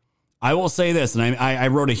accounts, I will say this, and I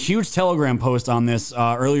wrote a huge Telegram post on this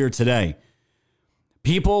earlier today.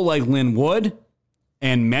 People like Lynn Wood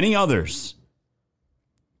and many others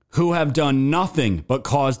who have done nothing but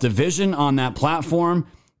cause division on that platform,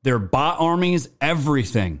 their bot armies,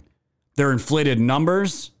 everything, their inflated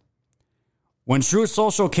numbers. When Truth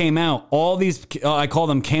Social came out, all these, I call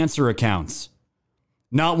them cancer accounts.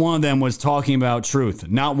 Not one of them was talking about truth.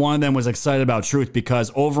 Not one of them was excited about truth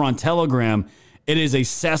because over on Telegram, it is a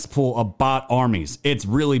cesspool of bot armies. It's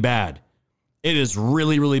really bad. It is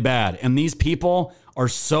really, really bad. And these people are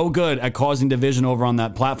so good at causing division over on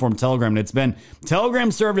that platform, Telegram. And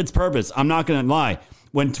Telegram served its purpose. I'm not going to lie.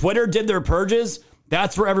 When Twitter did their purges,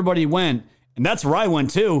 that's where everybody went. And that's where I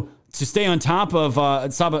went too, to stay on top of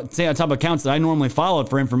accounts that I normally followed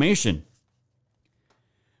for information.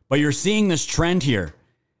 But you're seeing this trend here.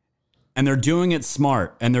 And they're doing it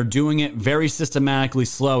smart. And they're doing it very systematically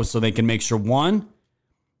slow so they can make sure, one,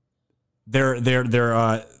 their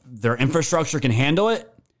infrastructure can handle it.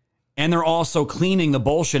 And they're also cleaning the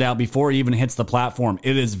bullshit out before it even hits the platform.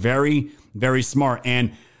 It is very, very smart.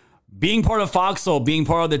 And being part of Foxhole, being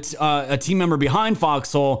part of a team member behind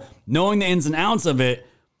Foxhole, knowing the ins and outs of it,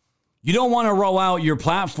 you don't want to roll out your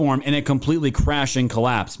platform and it completely crash and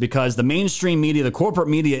collapse because the mainstream media, the corporate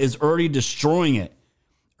media is already destroying it.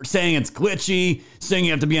 Saying it's glitchy, saying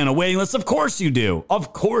you have to be on a waiting list. Of course you do.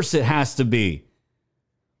 Of course it has to be.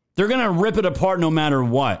 They're going to rip it apart no matter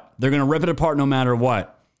what. They're going to rip it apart no matter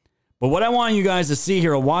what. But what I want you guys to see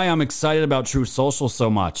here, why I'm excited about Truth Social so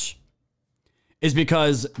much, is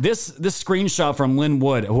because this screenshot from Lynn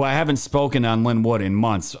Wood, who I haven't spoken on Lynn Wood in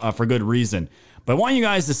months for good reason. But I want you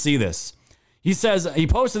guys to see this. He says, he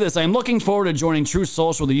posted this, I am looking forward to joining Truth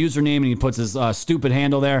Social, the username, and he puts his stupid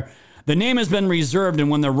handle there. The name has been reserved, and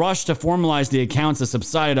when the rush to formalize the accounts has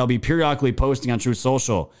subsided, I'll be periodically posting on Truth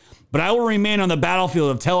Social. But I will remain on the battlefield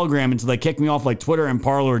of Telegram until they kick me off like Twitter and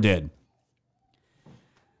Parler did.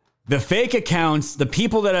 The fake accounts, the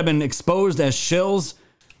people that have been exposed as shills,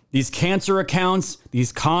 these cancer accounts,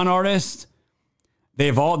 these con artists,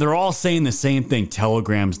 they're all saying the same thing.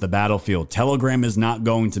 Telegram's the battlefield. Telegram is not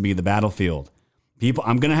going to be the battlefield. People,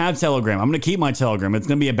 I'm going to have Telegram. I'm going to keep my Telegram. It's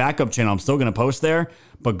going to be a backup channel. I'm still going to post there.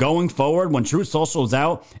 But going forward, when Truth Social is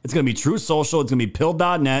out, it's going to be Truth Social. It's going to be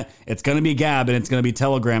pill.net. It's going to be Gab, and it's going to be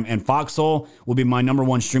Telegram. And Foxhole will be my number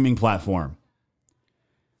one streaming platform.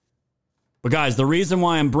 But guys, the reason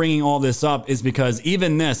why I'm bringing all this up is because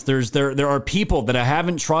even this, there are people that I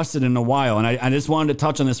haven't trusted in a while. And I just wanted to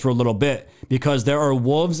touch on this for a little bit because there are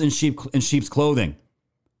wolves in sheep's clothing.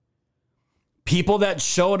 People that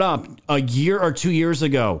showed up a year or 2 years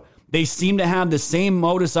ago, they seem to have the same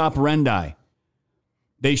modus operandi.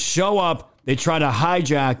 They show up, they try to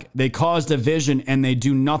hijack, they cause division, and they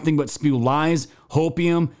do nothing but spew lies,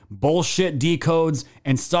 hopium, bullshit decodes,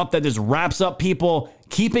 and stuff that just wraps up people,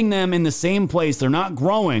 keeping them in the same place. They're not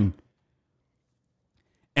growing,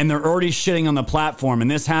 and they're already shitting on the platform.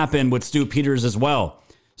 And this happened with Stu Peters as well.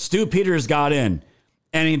 Stu Peters got in.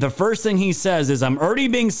 And the first thing he says is, I'm already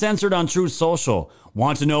being censored on Truth Social.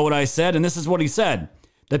 Want to know what I said? And this is what he said.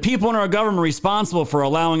 The people in our government responsible for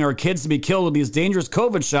allowing our kids to be killed with these dangerous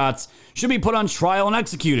COVID shots should be put on trial and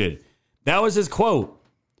executed. That was his quote.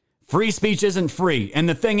 Free speech isn't free. And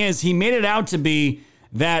the thing is, he made it out to be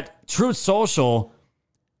that Truth Social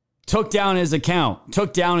took down his account,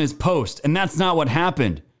 took down his post. And that's not what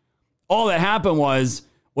happened. All that happened was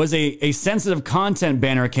a sensitive content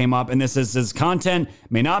banner came up, and this says content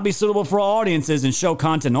may not be suitable for all audiences and show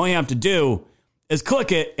content. All you have to do is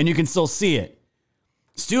click it, and you can still see it.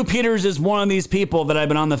 Stu Peters is one of these people that I've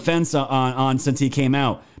been on the fence on since he came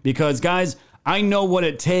out. Because, guys, I know what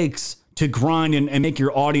it takes to grind and make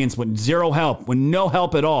your audience with zero help, with no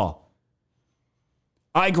help at all.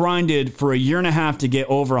 I grinded for a year and a half to get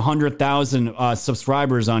over 100,000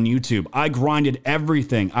 subscribers on YouTube. I grinded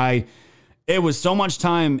everything. It was so much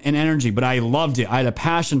time and energy, but I loved it. I had a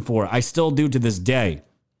passion for it. I still do to this day.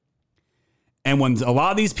 And when a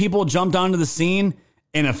lot of these people jumped onto the scene,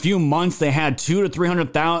 in a few months they had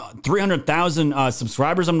 200,000 to 300,000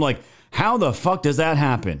 subscribers. I'm like, how the fuck does that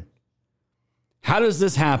happen? How does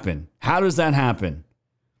this happen? How does that happen?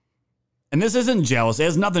 And this isn't jealousy. It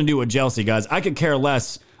has nothing to do with jealousy, guys. I could care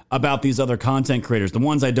less about these other content creators, the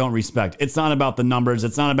ones I don't respect. It's not about the numbers.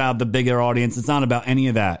 It's not about the bigger audience. It's not about any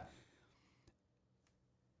of that.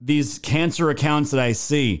 These cancer accounts that I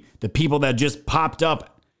see, the people that just popped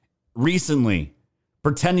up recently,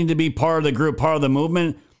 pretending to be part of the group, part of the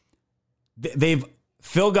movement,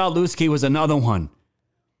 Phil Godlewski was another one.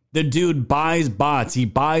 The dude buys bots. He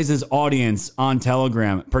buys his audience on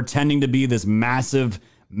Telegram, pretending to be this massive,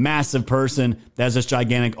 massive person that has this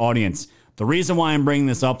gigantic audience. The reason why I'm bringing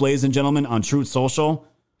this up, ladies and gentlemen, on Truth Social,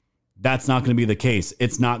 that's not going to be the case.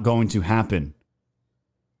 It's not going to happen.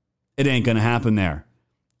 It ain't going to happen there.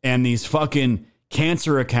 And these fucking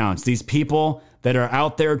cancer accounts, these people that are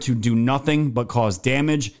out there to do nothing but cause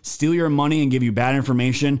damage, steal your money, and give you bad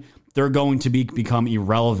information, they're going to become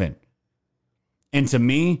irrelevant. And to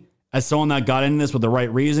me, as someone that got into this with the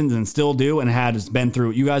right reasons and still do and has been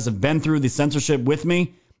through, you guys have been through the censorship with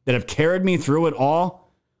me, that have carried me through it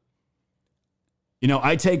all. You know,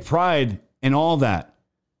 I take pride in all that.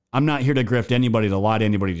 I'm not here to grift anybody, to lie to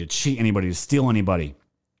anybody, to cheat anybody, to steal anybody.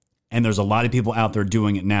 And there's a lot of people out there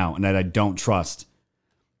doing it now, and that I don't trust.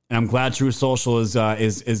 And I'm glad Truth Social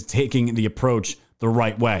is taking the approach the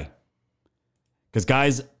right way. Because,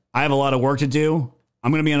 guys, I have a lot of work to do.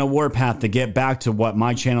 I'm going to be on a warpath to get back to what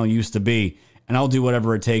my channel used to be, and I'll do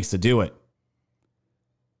whatever it takes to do it.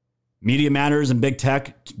 Media Matters and Big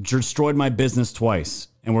Tech destroyed my business twice,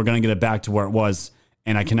 and we're going to get it back to where it was,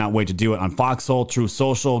 and I cannot wait to do it on Foxhole, Truth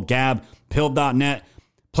Social, Gab, Pill.net,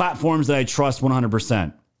 platforms that I trust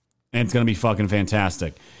 100%. And it's going to be fucking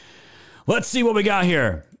fantastic. Let's see what we got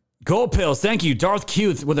here. Gold Pills, thank you. Darth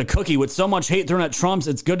Cuth with a cookie. With so much hate thrown at Trumps,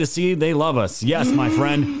 it's good to see they love us. Yes, my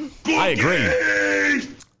friend.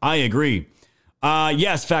 I agree.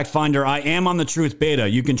 Yes, Fact Finder, I am on the Truth Beta.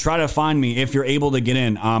 You can try to find me if you're able to get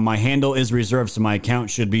in. My handle is reserved, so my account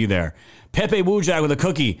should be there. Pepe Wujak with a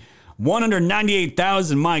cookie.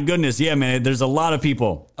 198,000. My goodness. Yeah, man. There's a lot of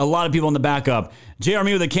people. A lot of people in the backup.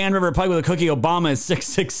 JRMe with a Can River Pike with a cookie. Obama is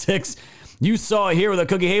 666. You saw it here with a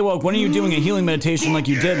cookie. Hey, Woke, when are you doing a healing meditation like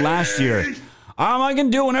you did last year? I can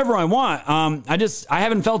do whenever I want. I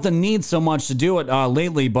haven't felt the need so much to do it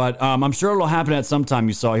lately, but I'm sure it'll happen at some time.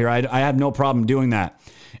 You saw here. I have no problem doing that.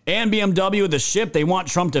 And BMW with the ship. They want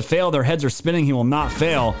Trump to fail. Their heads are spinning. He will not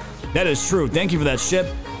fail. That is true. Thank you for that ship.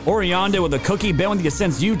 Orianda with a cookie. Ben with you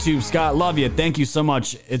since YouTube. Scott, love you. Thank you so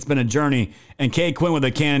much. It's been a journey. And Kay Quinn with a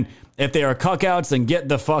can. If they are cuckouts, then get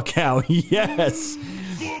the fuck out. Yes.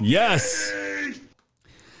 Yes.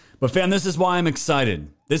 But fam, this is why I'm excited.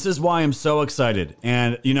 This is why I'm so excited.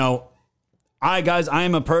 And, you know, I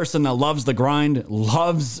am a person that loves the grind,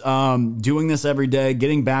 loves doing this every day,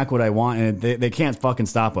 getting back what I want, and they can't fucking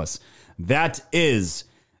stop us. That is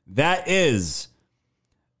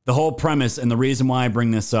the whole premise and the reason why I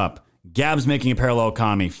bring this up. Gab's making a parallel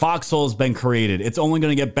economy. Foxhole's been created. It's only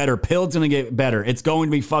going to get better. Pilled's going to get better. It's going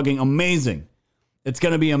to be fucking amazing. It's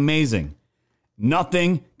going to be amazing.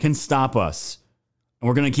 Nothing can stop us. And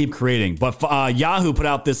we're going to keep creating. But Yahoo put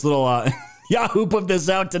out this little... Yahoo put this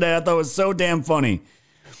out today. I thought it was so damn funny.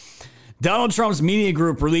 Donald Trump's media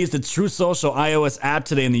group released its True Social iOS app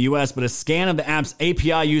today in the U.S., but a scan of the app's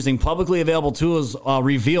API using publicly available tools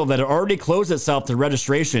revealed that it already closed itself to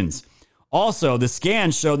registrations. Also, the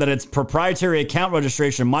scan showed that its proprietary account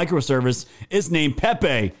registration microservice is named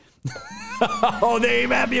Pepe. Oh, they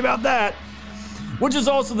ain't happy about that. Which is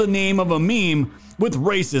also the name of a meme with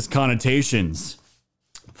racist connotations.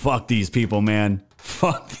 Fuck these people, man.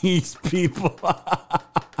 Fuck these people.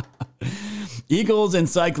 Eagles and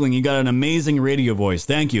cycling, you got an amazing radio voice.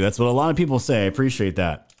 Thank you. That's what a lot of people say. I appreciate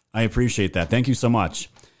that. Thank you so much.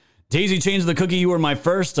 Daisy Chains the Cookie, you were my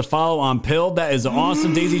first to follow on Pilled. That is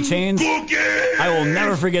awesome, Daisy Chains. I will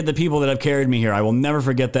never forget the people that have carried me here. I will never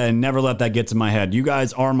forget that and never let that get to my head. You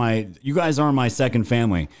guys are my second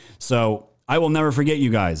family. So I will never forget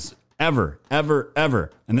you guys. Ever, ever, ever.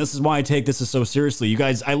 And this is why I take this so seriously. You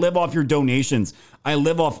guys, I live off your donations. I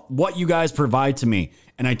live off what you guys provide to me.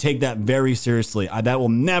 And I take that very seriously. That will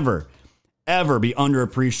never, ever be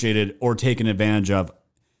underappreciated or taken advantage of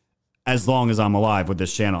as long as I'm alive with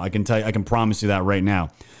this channel. I can tell you, I can promise you that right now.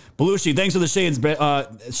 Belushi, thanks for the shades,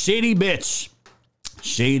 shady bitch.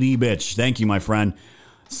 Shady bitch. Thank you, my friend.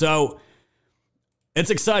 So it's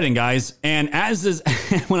exciting, guys. And as is,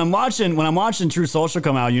 when I'm watching True Social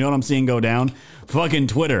come out, you know what I'm seeing go down? Fucking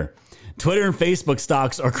Twitter and Facebook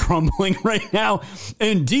stocks are crumbling right now.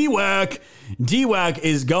 And DWAC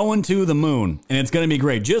is going to the moon, and it's going to be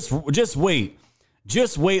great. Just wait,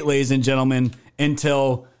 ladies and gentlemen,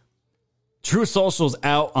 until True Social's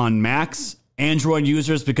out on Macs, Android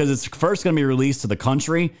users, because it's first going to be released to the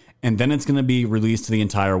country, and then it's going to be released to the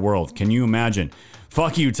entire world. Can you imagine?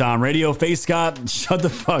 Fuck you, Tom. Radio Face Scott, shut the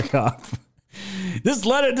fuck up.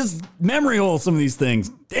 Just memory hole some of these things.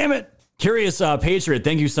 Damn it. Curious Patriot,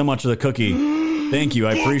 thank you so much for the cookie. Thank you.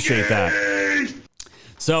 I appreciate that.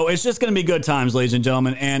 So it's just going to be good times, ladies and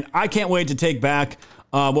gentlemen. And I can't wait to take back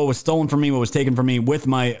what was stolen from me, what was taken from me with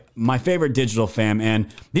my favorite digital fam.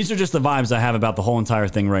 And these are just the vibes I have about the whole entire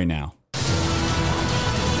thing right now.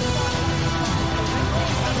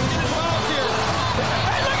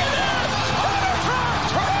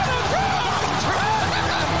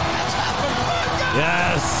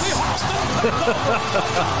 Yes.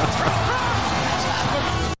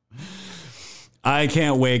 I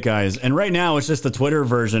can't wait, guys. And right now, it's just the Twitter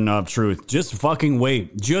version of truth. Just fucking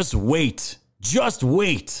wait. Just wait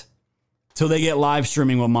till they get live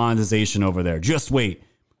streaming with monetization over there. Just wait.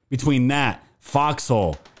 Between that,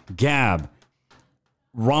 Foxhole, Gab,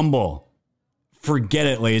 Rumble, forget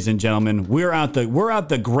it, ladies and gentlemen. We're at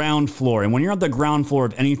the ground floor. And when you're at the ground floor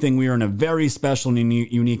of anything, we are in a very special and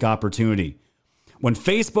unique opportunity. When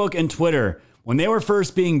Facebook and Twitter, when they were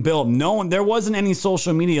first being built, there wasn't any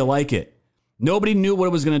social media like it. Nobody knew what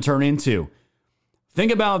it was going to turn into.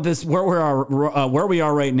 Think about this, where we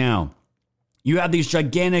are right now. You have these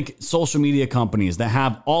gigantic social media companies that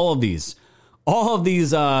have all these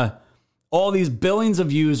billions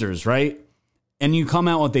of users, right? And you come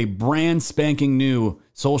out with a brand spanking new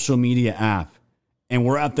social media app, and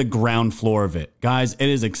we're at the ground floor of it. Guys, it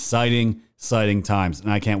is exciting times,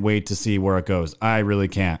 and I can't wait to see where it goes. I really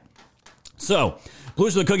can't. So,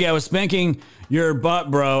 Blues the Cookie, I was spanking your butt,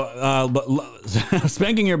 bro.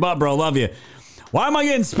 Spanking your butt, bro. Love you. Why am I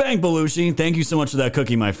getting spanked, Belushi? Thank you so much for that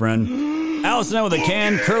cookie, my friend. Allison with a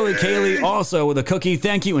can. Curly Kaylee also with a cookie.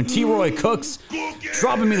 Thank you. And T-Roy Cooks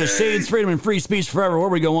dropping me the shades. Freedom and free speech forever. Where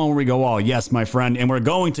we go on, where we go all. Yes, my friend. And we're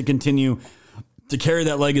going to continue to carry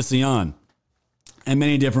that legacy on in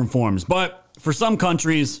many different forms. But for some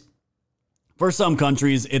countries,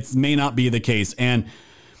 it may not be the case. And,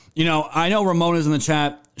 you know, I know Ramona's in the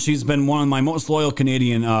chat. She's been one of my most loyal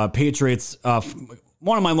Canadian patriots,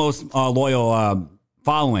 one of my most loyal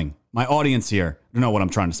following, my audience here. I don't know what I'm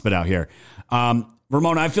trying to spit out here.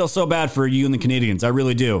 Ramona, I feel so bad for you and the Canadians. I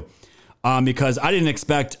really do. Because I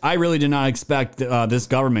really did not expect this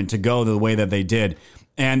government to go the way that they did.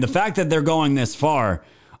 And the fact that they're going this far,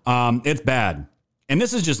 it's bad. And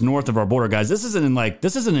this is just north of our border, guys. This isn't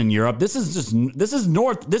in Europe. This is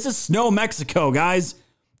north. This is Snow Mexico, guys.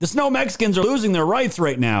 The Snow Mexicans are losing their rights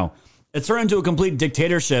right now. It's turned into a complete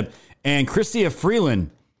dictatorship. And Chrystia Freeland,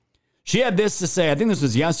 She had this to say. I think this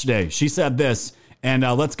was yesterday. She said this, and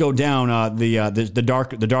let's go down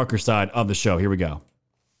the darker side of the show. Here we go.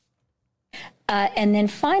 And then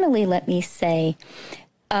finally, let me say,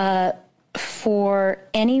 for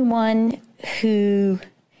anyone who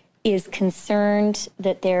is concerned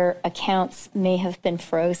that their accounts may have been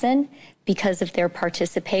frozen because of their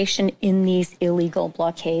participation in these illegal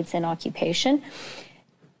blockades and occupation,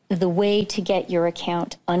 the way to get your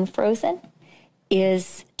account unfrozen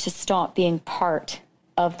is to stop being part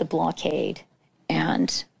of the blockade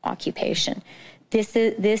and occupation.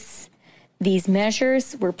 These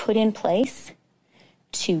measures were put in place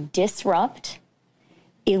to disrupt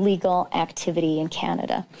illegal activity in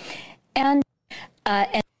Canada. And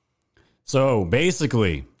so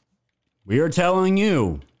basically, we are telling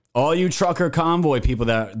you, all you trucker convoy people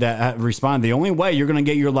that respond, the only way you're going to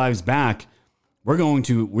get your lives back, we're going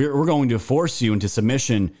to force you into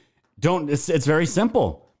submission. It's very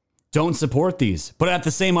simple. Don't support these. But at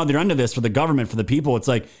the same other end of this, for the government, for the people, it's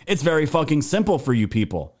like, it's very fucking simple for you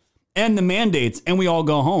people. End the mandates and we all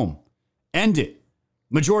go home. End it.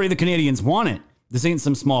 Majority of the Canadians want it. This ain't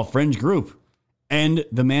some small fringe group. End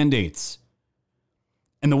the mandates.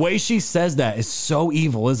 And the way she says that is so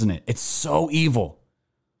evil, isn't it? It's so evil.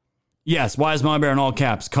 Yes, Wise Mama Bear in all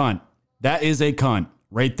caps, cunt. That is a cunt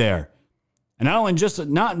right there. And not just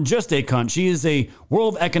a cunt, she is a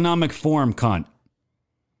World Economic Forum cunt.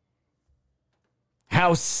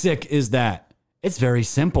 How sick is that? It's very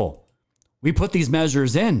simple. We put these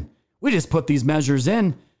measures in. We just put these measures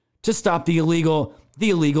in to stop the illegal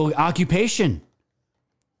occupation.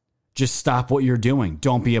 Just stop what you're doing.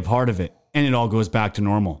 Don't be a part of it. And it all goes back to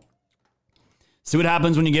normal. See what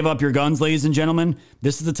happens when you give up your guns, ladies and gentlemen?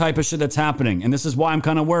 This is the type of shit that's happening. And this is why I'm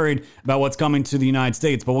kind of worried about what's coming to the United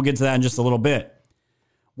States. But we'll get to that in just a little bit.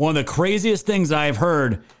 One of the craziest things I've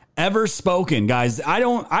heard ever spoken, guys.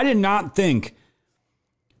 I did not think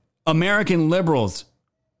American liberals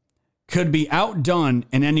could be outdone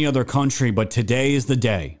in any other country, but today is the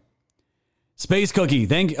day. Space Cookie,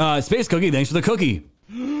 thanks for the cookie.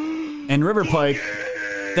 And River Pike,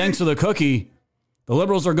 thanks for the cookie. The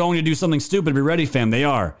liberals are going to do something stupid. Be ready, fam. They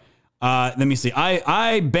are. Let me see.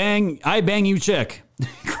 I bang you chick.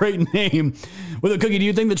 Great name. With a cookie, do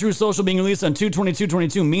you think the True Social being released on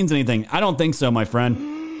 2/22/22 means anything? I don't think so, my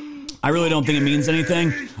friend. I really don't think it means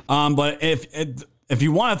anything. But if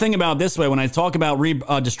you want to think about it this way, when I talk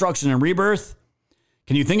about destruction and rebirth,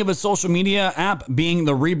 can you think of a social media app being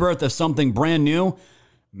the rebirth of something brand new?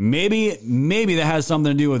 Maybe that has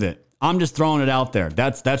something to do with it. I'm just throwing it out there.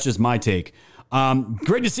 That's just my take.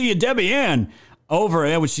 Great to see you, Debbie Ann, over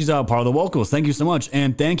there. She's part of the Vocals. Thank you so much.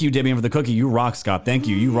 And thank you, Debbie Ann, for the cookie. You rock, Scott. Thank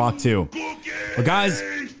you. You rock too. But guys,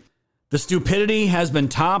 the stupidity has been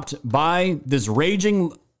topped by this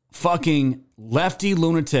raging fucking lefty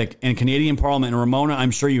lunatic in Canadian Parliament. And Ramona,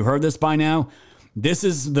 I'm sure you heard this by now. This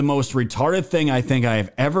is the most retarded thing I think I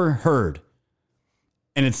have ever heard.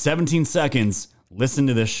 And it's 17 seconds. Listen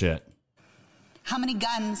to this shit. How many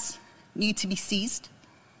guns need to be seized?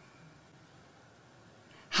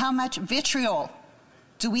 How much vitriol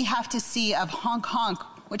do we have to see of honk honk,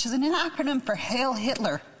 which is an acronym for Hail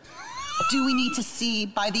Hitler, do we need to see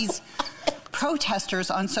by these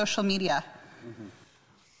protesters on social media?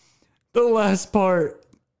 The last part,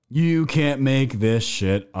 you can't make this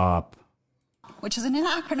shit up. Which is an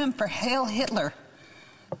acronym for Hail Hitler.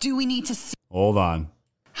 Do we need to see... Hold on.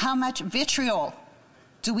 How much vitriol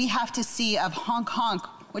do we have to see of honk honk,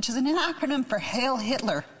 which is an acronym for Hail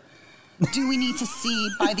Hitler, do we need to see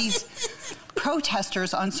by these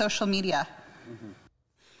protesters on social media?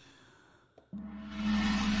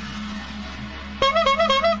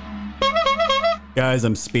 Guys,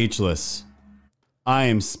 I'm speechless. I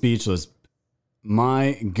am speechless.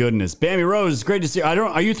 My goodness. Bambi Rose, it's great to see you.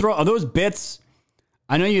 Are those bits?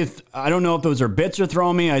 I know I don't know if those are bits you're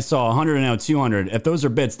throwing me. I saw 100 and now 200. If those are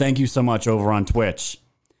bits, thank you so much over on Twitch.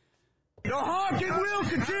 The honking will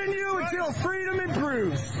continue until freedom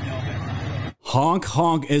improves. Honk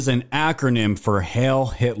honk is an acronym for Hail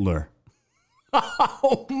Hitler.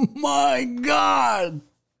 Oh my God.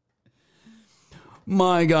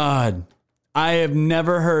 My God. I have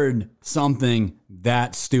never heard something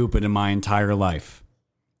that stupid in my entire life.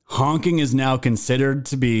 Honking is now considered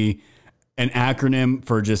to be an acronym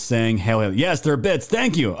for just saying Hail Hitler. Yes, they're bits.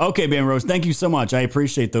 Thank you. Okay, Bam Rose, thank you so much. I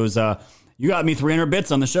appreciate those. You got me 300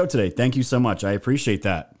 bits on the show today. Thank you so much. I appreciate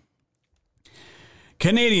that.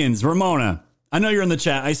 Canadians, Ramona, I know you're in the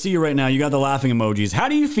chat. I see you right now. You got the laughing emojis. How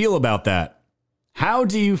do you feel about that? How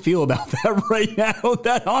do you feel about that right now?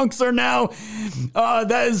 That honks are now,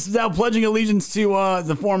 that is now pledging allegiance to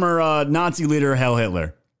the former Nazi leader, Hail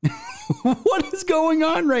Hitler. What is going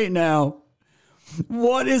on right now?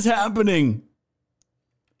 What is happening?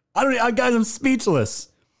 Guys, I'm speechless.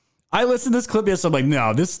 I listened to this clip yesterday. I'm like,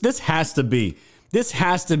 no, this has to be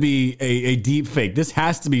a deep fake. This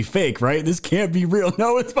has to be fake, right? This can't be real.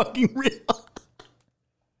 No, it's fucking real.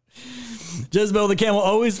 Jezebel the Can will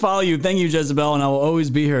always follow you. Thank you, Jezebel, and I will always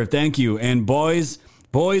be here. Thank you. And Boys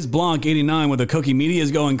Blanc 89 with the cookie media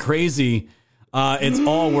is going crazy. It's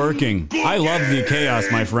all working. I love the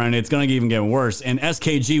chaos, my friend. It's going to even get worse. And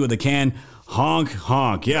SKG with the can. Honk,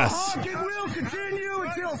 honk. Yes. It will continue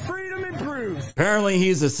until freedom improves. Apparently,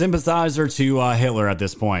 he's a sympathizer to Hitler at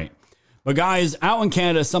this point. But guys, out in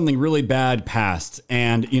Canada, something really bad passed.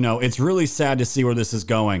 And, it's really sad to see where this is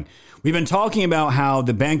going. We've been talking about how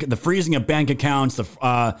the freezing of bank accounts,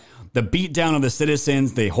 the beat down of the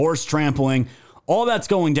citizens, the horse trampling, all that's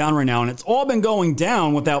going down right now. And it's all been going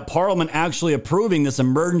down without Parliament actually approving this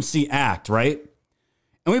emergency act, right?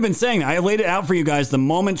 And we've been saying that. I laid it out for you guys the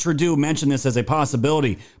moment Trudeau mentioned this as a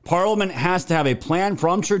possibility. Parliament has to have a plan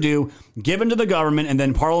from Trudeau given to the government, and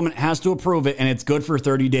then Parliament has to approve it, and it's good for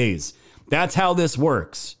 30 days. That's how this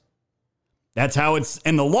works. That's how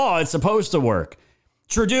in the law, it's supposed to work.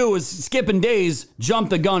 Trudeau was skipping days, jumped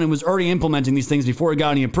the gun, and was already implementing these things before it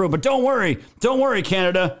got any approved. But don't worry,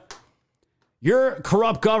 Canada. Your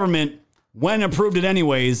corrupt government went and approved it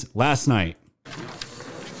anyways last night.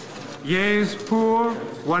 Yeas pour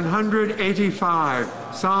 185,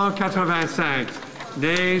 185.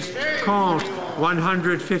 Nays contre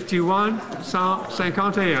 151,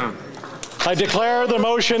 151. I declare the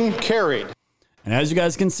motion carried. And as you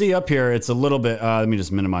guys can see up here, it's a little bit, let me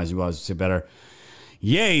just minimize you guys to see better.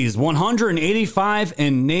 Yeas 185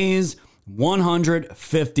 and nays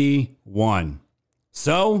 151.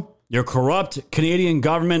 So your corrupt Canadian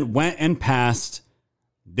government went and passed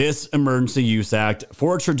this Emergency Use Act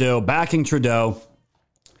for Trudeau, backing Trudeau,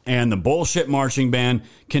 and the bullshit marching band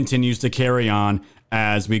continues to carry on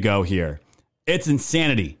as we go here. It's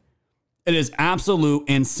insanity. It is absolute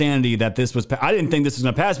insanity that this was. I didn't think this was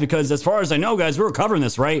going to pass because, as far as I know, guys, we were covering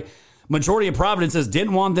this, right? Majority of provinces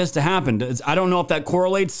didn't want this to happen. I don't know if that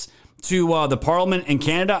correlates to the Parliament in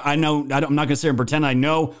Canada. I'm not going to sit here and pretend I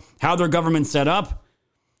know how their government's set up.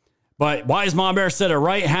 But Wise Mom Bear said it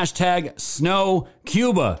right. Hashtag Snow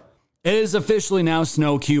Cuba. It is officially now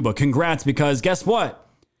Snow Cuba. Congrats, because guess what?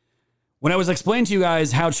 When I was explaining to you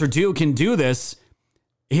guys how Trudeau can do this,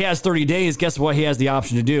 he has 30 days. Guess what he has the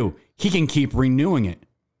option to do? He can keep renewing it.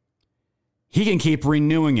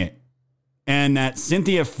 And that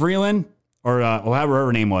Cynthia Freeland, or however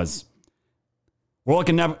her name was, World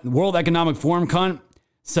Economic Forum cunt,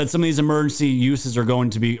 said some of these emergency uses are going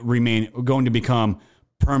to become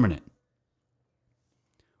permanent.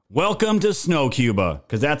 Welcome to Snow Cuba,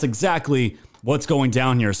 because that's exactly what's going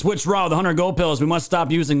down here. Switch Raw, the 100 gold pills. We must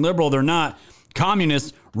stop using liberal. They're not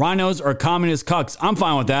communists. Rhinos are communist cucks. I'm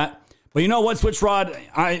fine with that. But you know what, Switch Rod?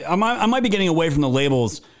 I might be getting away from the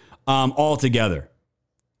labels altogether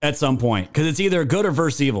at some point, because it's either good or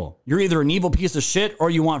versus evil. You're either an evil piece of shit or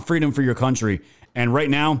you want freedom for your country. And right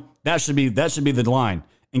now, that should be the line.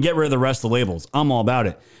 And get rid of the rest of the labels. I'm all about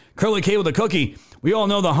it. Curly K with a cookie. We all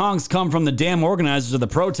know the honks come from the damn organizers of the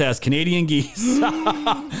protest, Canadian geese.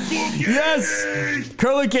 Yes,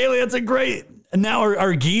 Curly Kaylee, that's a great. And now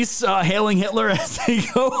our geese hailing Hitler as they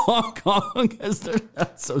go Hong Kong.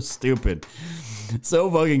 That's so stupid. So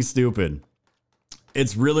fucking stupid.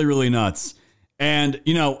 It's really, really nuts. And,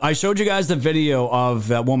 I showed you guys the video of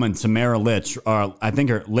that woman, Tamara Litch.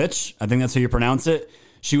 Litch. I think that's how you pronounce it.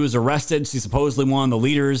 She was arrested. She's supposedly one of the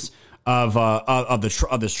leaders of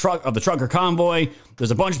the trucker convoy. There's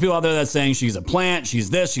a bunch of people out there that's saying she's a plant, she's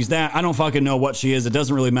this, she's that. I don't fucking know what she is. It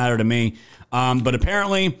doesn't really matter to me. But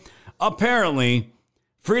apparently,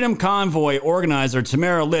 Freedom Convoy organizer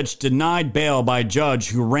Tamara Litch denied bail by judge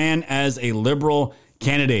who ran as a liberal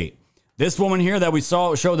candidate. This woman here that we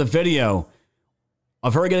showed the video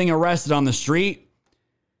of her getting arrested on the street.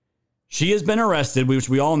 She has been arrested, which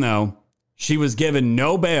we all know. She was given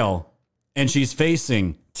no bail, and she's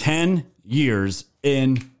facing 10 years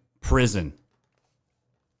in prison.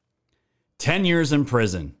 10 years in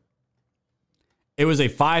prison. It was a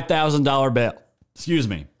 $5,000 bail.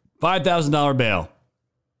 $5,000 bail.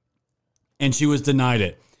 And she was denied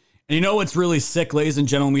it. And you know what's really sick, ladies and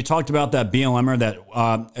gentlemen? We talked about that BLMer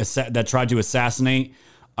that tried to assassinate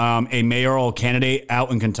a mayoral candidate out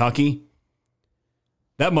in Kentucky.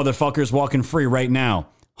 That motherfucker's walking free right now.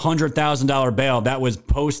 $100,000 bail that was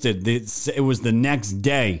posted. It was the next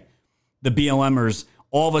day. The BLMers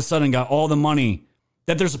all of a sudden got all the money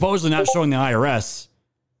that they're supposedly not showing the IRS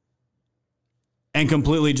and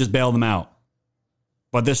completely just bailed them out.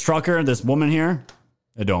 But this trucker, this woman here,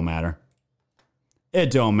 it don't matter. It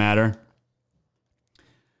don't matter.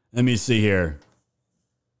 Let me see here.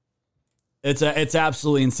 It's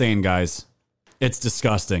absolutely insane, guys. It's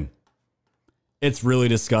disgusting. It's really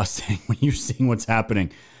disgusting when you're seeing what's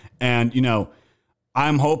happening. And, you know,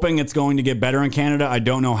 I'm hoping it's going to get better in Canada. I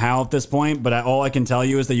don't know how at this point, but all I can tell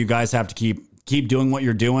you is that you guys have to keep doing what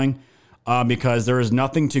you're doing because there is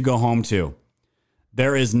nothing to go home to.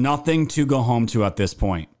 There is nothing to go home to at this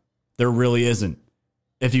point. There really isn't.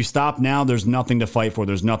 If you stop now, there's nothing to fight for.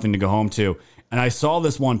 There's nothing to go home to. And I saw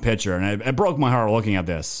this one picture, and it broke my heart looking at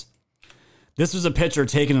this. This was a picture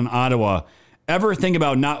taken in Ottawa. Ever think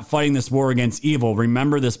about not fighting this war against evil?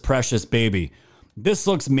 Remember this precious baby. This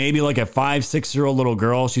looks maybe like a 5-6-year-old little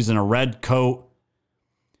girl. She's in a red coat.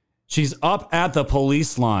 She's up at the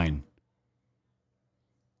police line.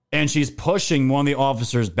 And she's pushing one of the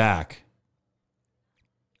officers back.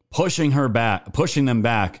 Pushing them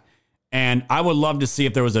back. And I would love to see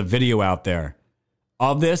if there was a video out there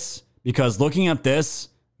of this, because looking at this,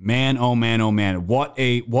 man, oh man, oh man, what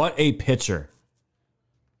a picture.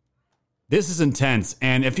 This is intense.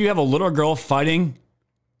 And if you have a little girl fighting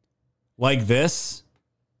like this,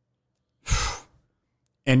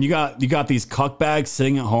 and you got these cuckbags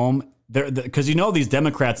sitting at home, because you know these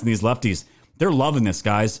Democrats and these lefties, they're loving this,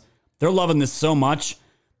 guys. They're loving this so much.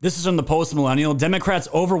 This is from the post-millennial. Democrats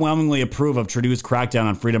overwhelmingly approve of Trudeau's crackdown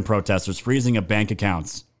on freedom protesters, freezing of bank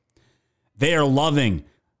accounts. They are loving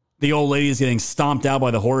the old ladies getting stomped out by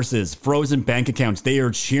the horses, frozen bank accounts. They are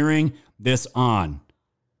cheering this on.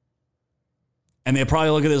 And they probably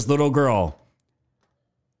look at this little girl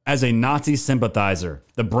as a Nazi sympathizer,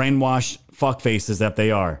 the brainwashed fuckfaces that they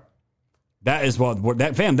are. That is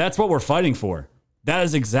that's what we're fighting for. That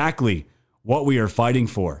is exactly what we are fighting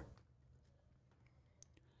for.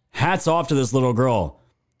 Hats off to this little girl.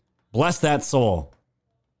 Bless that soul.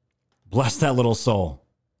 Bless that little soul.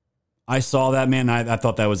 I saw that, man. I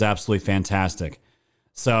thought that was absolutely fantastic.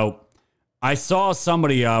 So I saw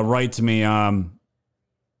somebody write to me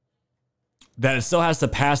that it still has to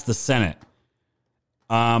pass the Senate.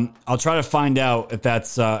 I'll try to find out if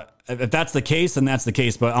that's the case, then that's the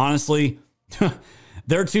case. But honestly,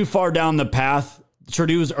 they're too far down the path.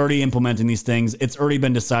 Trudeau's already implementing these things. It's already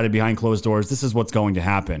been decided behind closed doors. This is what's going to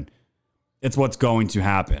happen. It's what's going to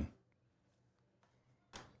happen.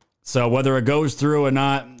 So whether it goes through or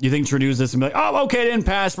not, you think Trudeau's just going to be like, oh, okay, it didn't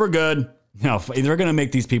pass. We're good. No, they're going to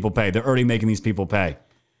make these people pay. They're already making these people pay.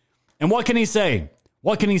 And what can he say?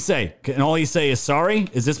 What can he say? Can all he say is sorry?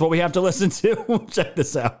 Is this what we have to listen to? Check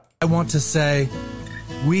this out. I want to say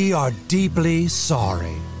we are deeply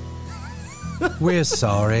sorry. We're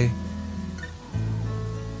sorry.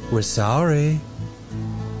 We're sorry.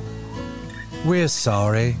 We're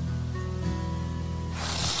sorry.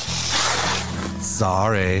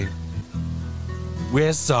 Sorry.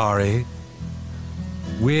 We're sorry.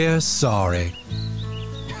 We're sorry.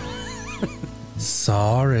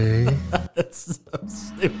 Sorry. That's so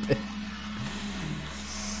stupid.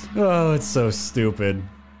 Oh, it's so stupid.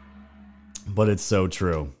 But it's so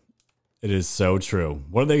true. It is so true.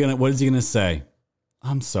 What is he gonna say?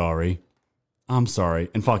 I'm sorry. I'm sorry.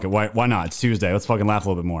 And fuck it. Why not? It's Tuesday. Let's fucking laugh a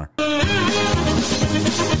little bit more.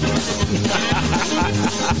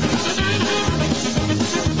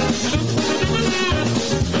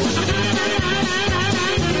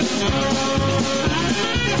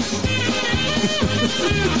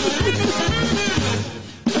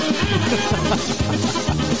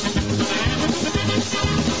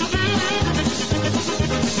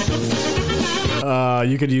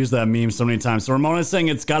 You could use that meme so many times. So Ramona's saying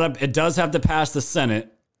it does have to pass the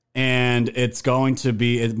Senate, and it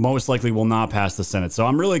most likely will not pass the Senate. So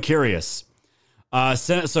I'm really curious.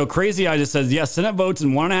 Senate. So Crazy Eye just says, yes, Senate votes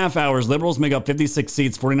in 1.5 hours. Liberals make up 56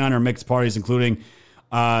 seats, 49 are mixed parties, including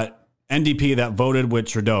NDP that voted with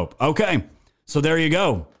Trudeau. Okay. So there you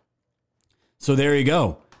go.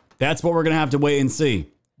 That's what we're going to have to wait and see.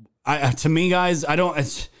 To me, guys,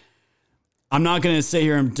 I'm not going to sit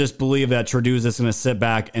here and just believe that Trudeau's just going to sit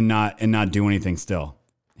back and not do anything still.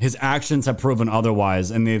 His actions have proven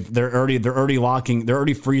otherwise, and they're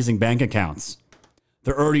already freezing bank accounts.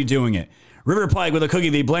 They're already doing it. River Pike with a cookie,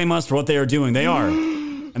 they blame us for what they are doing. They are.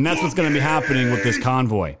 And that's what's going to be happening with this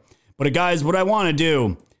convoy. But guys, what I want to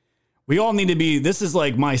do, we all need to be, this is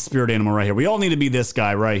like my spirit animal right here. We all need to be this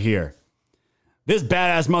guy right here. This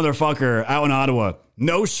badass motherfucker out in Ottawa,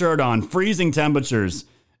 no shirt on, freezing temperatures.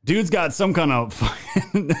 Dude's got some kind of,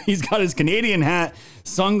 he's got his Canadian hat,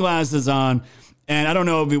 sunglasses on, and I don't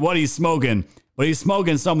know what he's smoking, but he's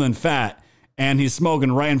smoking something fat, and he's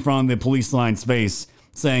smoking right in front of the police line's face,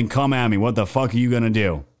 saying, come at me, what the fuck are you going to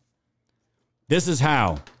do? This is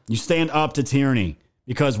how you stand up to tyranny,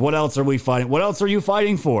 Because what else are we fighting? What else are you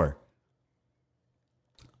fighting for?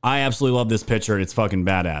 I absolutely love this picture, and it's fucking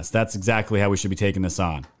badass. That's exactly how we should be taking this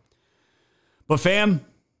on. But fam,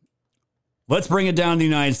 let's bring it down to the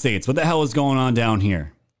United States. What the hell is going on down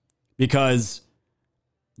here? Because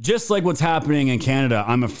just like what's happening in Canada,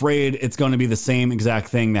 I'm afraid it's going to be the same exact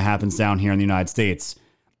thing that happens down here in the United States.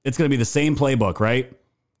 It's going to be the same playbook, right?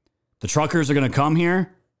 The truckers are going to come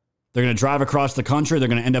here. They're going to drive across the country. They're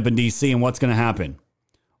going to end up in D.C. And what's going to happen?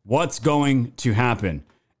 What's going to happen?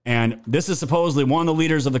 And this is supposedly one of the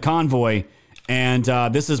leaders of the convoy. And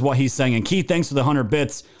this is what he's saying. And Keith, thanks for the 100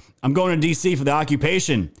 bits. I'm going to D.C. for the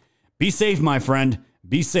occupation. Be safe, my friend.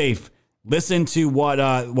 Be safe. Listen to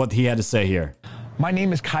what he had to say here. My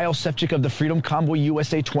name is Kyle Sefcik of the Freedom Convoy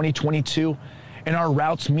USA 2022, and our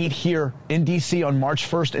routes meet here in D.C. on March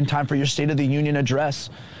 1st in time for your State of the Union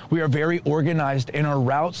address. We are very organized, and our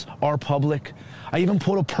routes are public. I even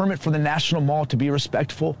pulled a permit for the National Mall to be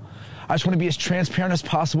respectful. I just want to be as transparent as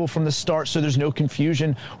possible from the start so there's no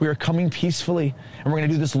confusion. We are coming peacefully, and we're going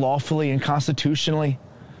to do this lawfully and constitutionally.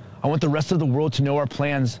 I want the rest of the world to know our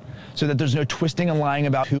plans so that there's no twisting and lying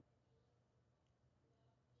about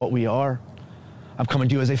what we are. I'm coming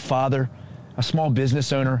to you as a father, a small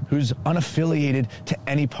business owner who's unaffiliated to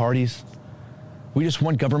any parties. We just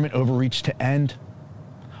want government overreach to end.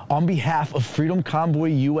 On behalf of Freedom Convoy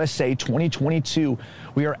USA 2022,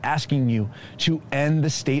 we are asking you to end the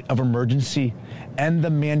state of emergency, end the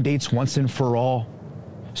mandates once and for all.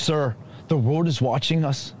 Sir, the world is watching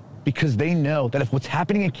us because they know that if what's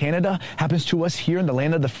happening in Canada happens to us here in the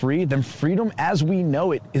land of the free, then freedom as we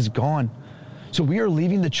know it is gone. So we are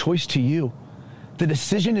leaving the choice to you. The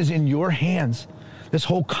decision is in your hands. This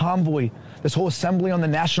whole convoy, this whole assembly on the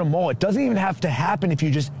National Mall, it doesn't even have to happen if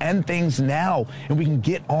you just end things now and we can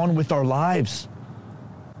get on with our lives.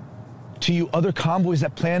 To you other convoys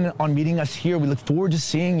that plan on meeting us here, we look forward to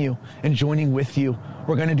seeing you and joining with you.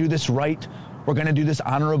 We're going to do this right. We're going to do this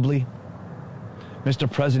honorably. Mr.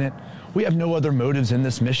 President, we have no other motives in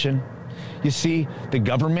this mission. You see, the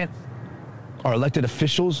government, our elected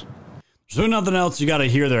officials. There's nothing else you got to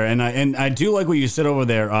hear there. And I do like what you said over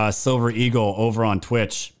there, Silver Eagle, over on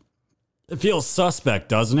Twitch. It feels suspect,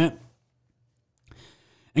 doesn't it?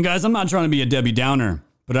 And guys, I'm not trying to be a Debbie Downer,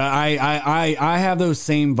 but I have those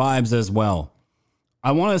same vibes as well.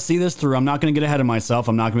 I want to see this through. I'm not going to get ahead of myself.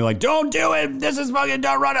 I'm not going to be like, don't do it. This is fucking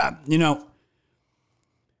Dorada. You know,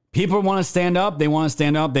 people want to stand up. They want to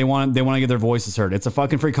stand up. They want to get their voices heard. It's a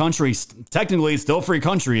fucking free country. Technically, it's still free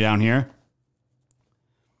country down here.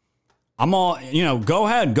 I'm all, go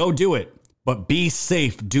ahead, go do it, but be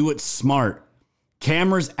safe. Do it smart.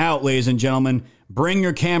 Cameras out, ladies and gentlemen. Bring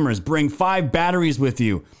your cameras. Bring 5 batteries with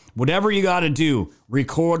you. Whatever you got to do,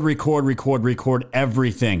 record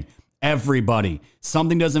everything. Everybody.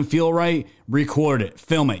 Something doesn't feel right, record it,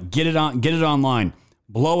 film it, get it online,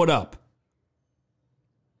 blow it up.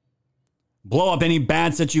 Blow up any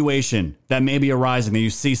bad situation that may be arising that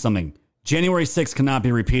you see something. January 6th cannot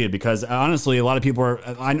be repeated because honestly, I'm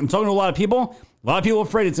talking to a lot of people are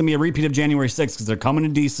afraid it's going to be a repeat of January 6th because they're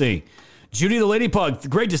coming to DC. Judy the Lady Pug,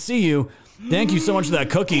 great to see you. Thank you so much for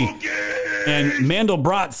that cookie. And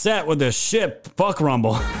Mandelbrot set with the ship. Fuck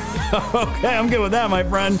Rumble. Okay, I'm good with that, my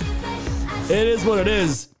friend. It is what it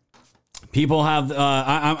is. People have,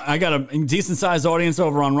 I got a decent sized audience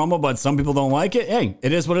over on Rumble, but some people don't like it. Hey,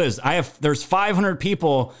 it is what it is. There's 500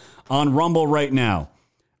 people on Rumble right now.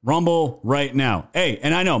 Hey,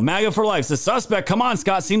 and I know MAGA for life says suspect. Come on,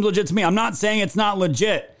 Scott. Seems legit to me. I'm not saying it's not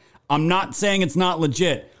legit.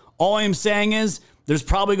 All I'm saying is there's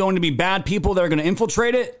probably going to be bad people that are going to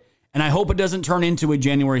infiltrate it. And I hope it doesn't turn into a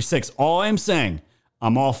January 6th. All I'm saying,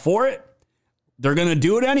 I'm all for it. They're going to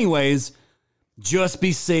do it anyways. Just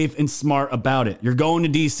be safe and smart about it. You're going to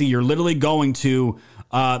DC. You're literally going to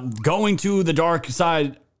the dark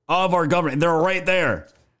side of our government. They're right there.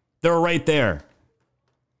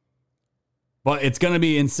 But it's going to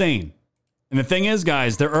be insane. And the thing is,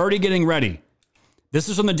 guys, they're already getting ready. This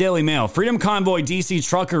is from the Daily Mail. Freedom Convoy DC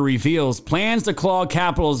trucker reveals plans to clog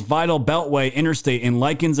Capitol's vital Beltway interstate and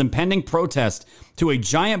likens impending protest to a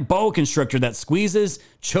giant boa constrictor that squeezes,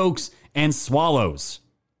 chokes, and swallows.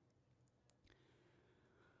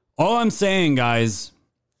 All I'm saying, guys,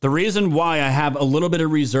 the reason why I have a little bit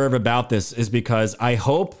of reserve about this is because I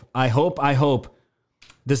hope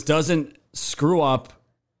this doesn't screw up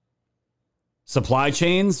supply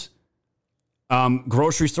chains.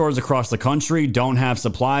 Grocery stores across the country don't have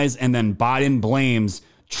supplies, and then Biden blames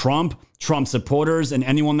Trump supporters, and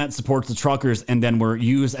anyone that supports the truckers, and then we're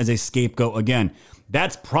used as a scapegoat again.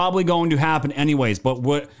 That's probably going to happen anyways, but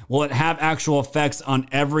will it have actual effects on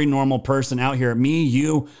every normal person out here? Me,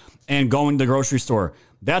 you, and going to the grocery store.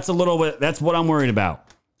 That's a little bit. That's what I'm worried about.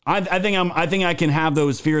 I think I can have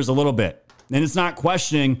those fears a little bit, and it's not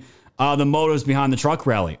questioning the motives behind the truck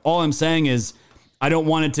rally. All I'm saying is I don't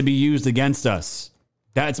want it to be used against us.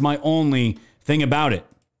 That's my only thing about it.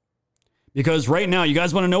 Because right now, you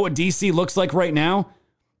guys want to know what DC looks like right now?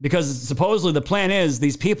 Because supposedly the plan is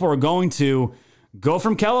these people are going to go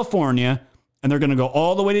from California and they're going to go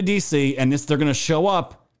all the way to DC, and they're going to show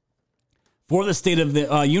up for the State of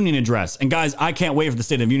the Union address. And guys, I can't wait for the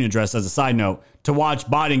State of Union address, as a side note, to watch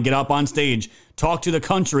Biden get up on stage, talk to the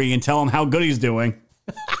country, and tell them how good he's doing.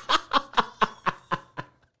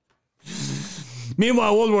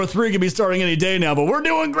 Meanwhile, World War III could be starting any day now, but we're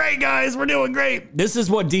doing great, guys. We're doing great. This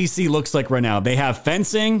is what DC looks like right now. They have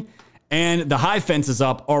fencing, and the high fence is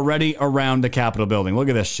up already around the Capitol building. Look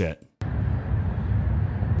at this shit.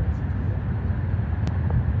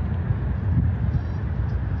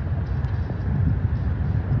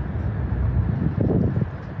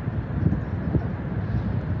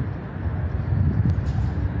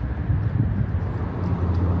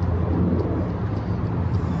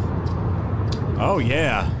 Oh,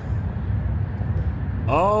 yeah.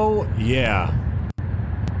 Oh, yeah.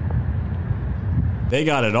 They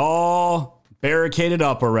got it all barricaded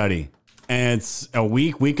up already. And it's a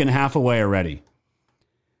week and a half away already.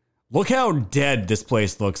 Look how dead this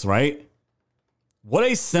place looks, right? What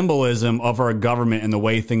a symbolism of our government and the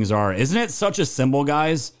way things are. Isn't it such a symbol,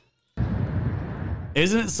 guys?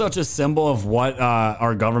 Isn't it such a symbol of what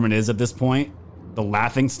our government is at this point? The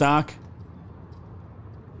laughingstock?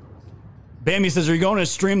 Bambi says, are you going to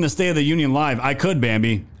stream the State of the Union live? I could,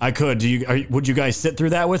 Bambi. I could. Would you guys sit through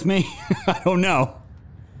that with me? I don't know.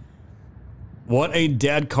 What a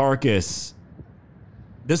dead carcass.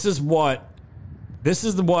 This is what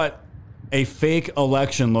a fake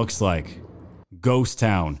election looks like. Ghost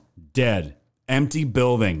town. Dead. Empty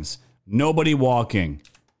buildings. Nobody walking.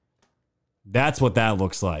 That's what that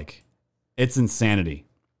looks like. It's insanity.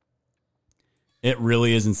 It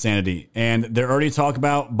really is insanity. And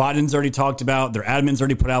Biden's already talked about, their admins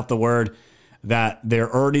already put out the word that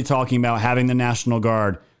they're already talking about having the National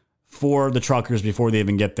Guard for the truckers before they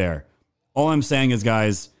even get there. All I'm saying is,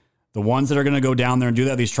 guys, the ones that are going to go down there and do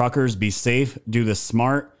that, these truckers, be safe, do this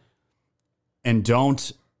smart, and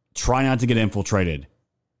try not to get infiltrated.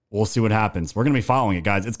 We'll see what happens. We're going to be following it,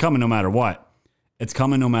 guys. It's coming no matter what. It's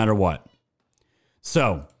coming no matter what.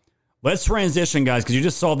 So, let's transition, guys, because you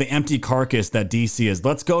just saw the empty carcass that DC is.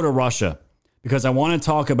 Let's go to Russia, because I want to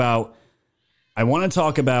talk about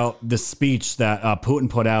the speech that Putin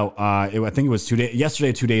put out. I think it was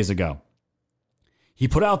yesterday, 2 days ago. He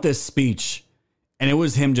put out this speech, and it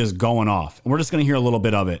was him just going off. And we're just going to hear a little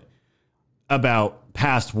bit of it about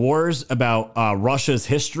past wars, about Russia's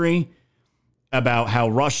history, about how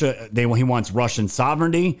he wants Russian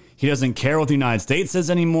sovereignty. He doesn't care what the United States says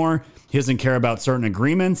anymore. He doesn't care about certain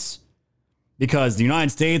agreements. Because the United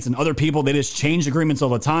States and other people, they just change agreements all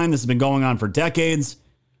the time. This has been going on for decades.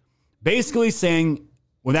 Basically saying,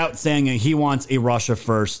 without saying it, he wants a Russia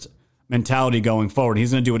first mentality going forward.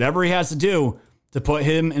 He's going to do whatever he has to do to put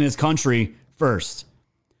him and his country first.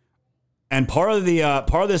 And part of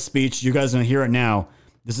this speech, you guys are going to hear it now.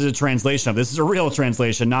 This is a translation of this is a real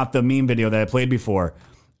translation, not the meme video that I played before.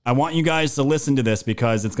 I want you guys to listen to this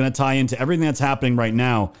because it's going to tie into everything that's happening right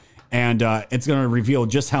now. And it's going to reveal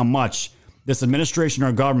just how much this administration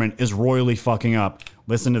or government is royally fucking up.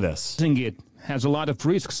 Listen to this. It has a lot of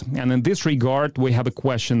risks. And in this regard, we have a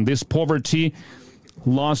question. This poverty,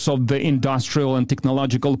 loss of the industrial and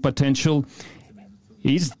technological potential,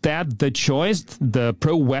 is that the choice, the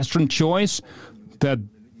pro-Western choice that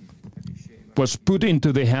was put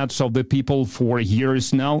into the heads of the people for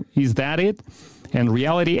years now? Is that it? In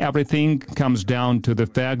reality, everything comes down to the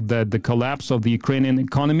fact that the collapse of the Ukrainian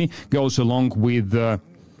economy goes along with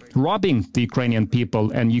robbing the Ukrainian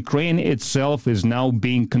people, and Ukraine itself is now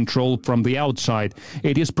being controlled from the outside.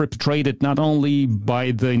 It is perpetrated not only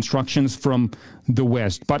by the instructions from the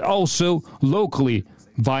West, but also locally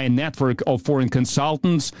by a network of foreign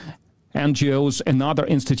consultants, NGOs, and other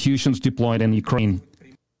institutions deployed in Ukraine.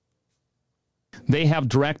 They have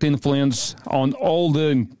direct influence on all the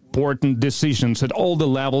important decisions at all the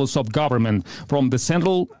levels of government, from the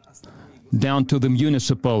central down to the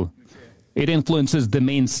municipal. It influences the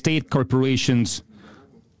main state corporations,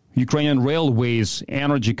 Ukrainian railways,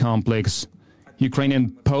 energy complex,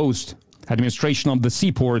 Ukrainian post, administration of the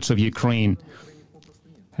seaports of Ukraine.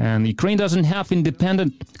 And Ukraine doesn't have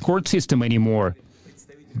independent court system anymore.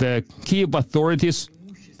 The Kyiv authorities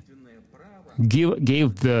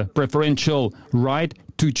gave the preferential right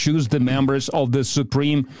to choose the members of the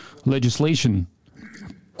supreme legislation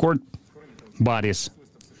court bodies.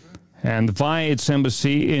 And via its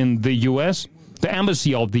embassy in the U.S., the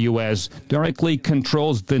embassy of the U.S. directly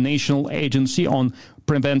controls the National Agency on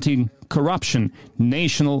Preventing Corruption,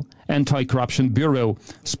 National Anti-Corruption Bureau,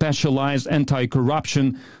 Specialized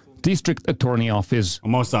Anti-Corruption District Attorney Office,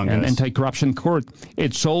 almost on and this. Anti-Corruption Court.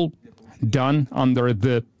 It's all done under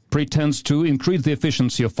the pretense to increase the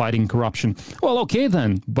efficiency of fighting corruption. Well, okay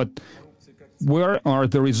then, but where are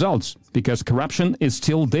the results? Because corruption is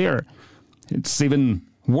still there. It's even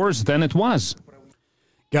worse than it was.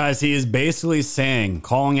 Guys, he is basically saying,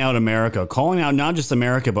 calling out America, calling out not just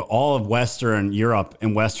America, but all of Western Europe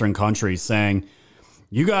and Western countries, saying,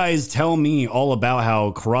 you guys tell me all about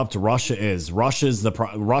how corrupt Russia is. Russia's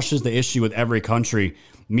the issue with every country.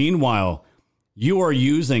 Meanwhile, you are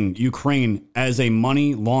using Ukraine as a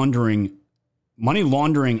money laundering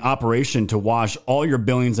operation to wash all your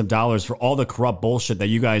billions of dollars for all the corrupt bullshit that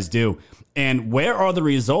you guys do. And where are the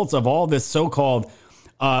results of all this so-called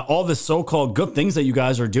good things that you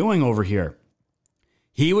guys are doing over here?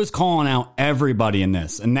 He was calling out everybody in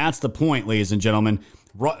this. And that's the point, ladies and gentlemen.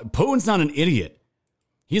 Putin's not an idiot.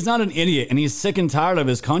 He's not an idiot, and he's sick and tired of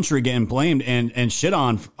his country getting blamed and shit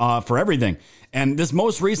on for everything. And this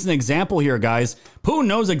most recent example here, guys, Putin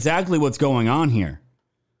knows exactly what's going on here.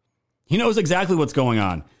 He knows exactly what's going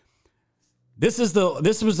on. This was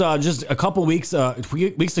just a couple weeks ago.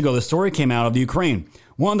 The story came out of the Ukraine.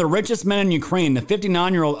 One of the richest men in Ukraine, the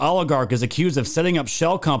 59-year-old oligarch, is accused of setting up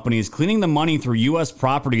shell companies, cleaning the money through U.S.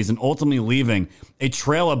 properties, and ultimately leaving a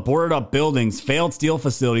trail of boarded-up buildings, failed steel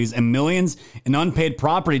facilities, and millions in unpaid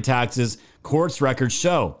property taxes, courts records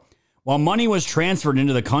show. While money was transferred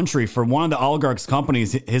into the country for one of the oligarch's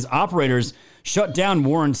companies, his operators shut down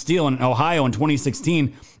Warren Steel in Ohio in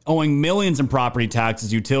 2016, owing millions in property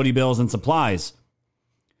taxes, utility bills, and supplies.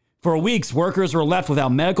 For weeks, workers were left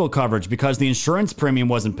without medical coverage because the insurance premium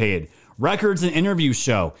wasn't paid. Records and interviews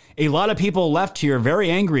show a lot of people left here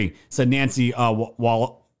very angry, said Nancy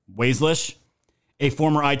Waislish, a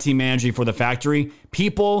former IT manager for the factory.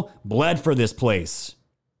 People bled for this place.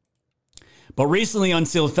 But recently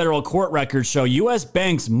unsealed federal court records show U.S.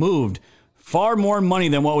 banks moved far more money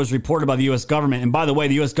than what was reported by the U.S. government. And by the way,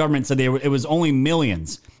 the U.S. government said it was only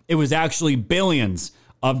millions. It was actually billions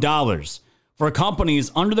of dollars for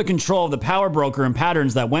companies under the control of the power broker and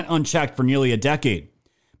patterns that went unchecked for nearly a decade.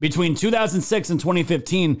 Between 2006 and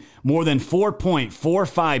 2015, more than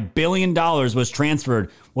 $4.45 billion was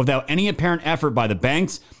transferred without any apparent effort by the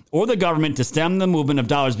banks or the government to stem the movement of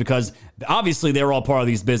dollars, because obviously they were all part of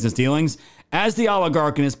these business dealings, as the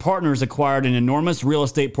oligarch and his partners acquired an enormous real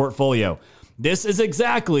estate portfolio. This is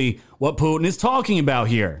exactly what Putin is talking about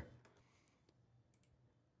here.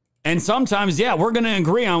 And sometimes, yeah, we're going to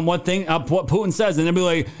agree on what Putin says, and they'll be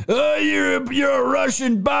like, oh, you're a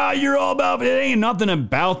Russian bot, you're all about it. It ain't nothing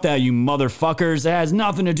about that, you motherfuckers. It has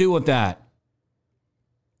nothing to do with that.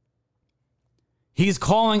 He's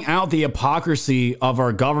calling out the hypocrisy of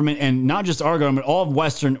our government, and not just our government, all of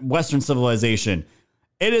Western civilization.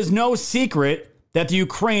 It is no secret that the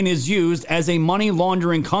Ukraine is used as a money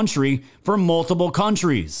laundering country for multiple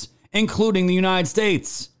countries, including the United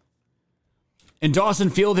States. And Dawson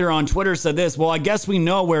Field here on Twitter said this, well, I guess we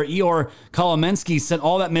know where Ihor Kolomensky sent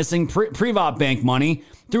all that missing Privat bank money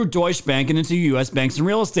through Deutsche Bank and into U.S. banks and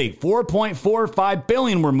real estate. $4.45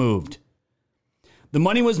 billion were moved. The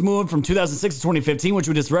money was moved from 2006 to 2015, which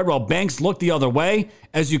we just read, while banks looked the other way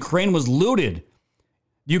as Ukraine was looted.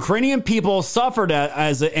 Ukrainian people suffered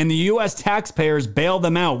and the U.S. taxpayers bailed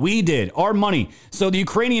them out. We did. Our money. So the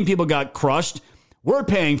Ukrainian people got crushed. We're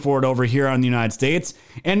paying for it over here in the United States.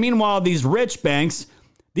 And meanwhile, these rich banks,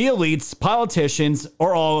 the elites, politicians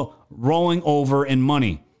are all rolling over in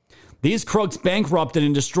money. These crooks bankrupted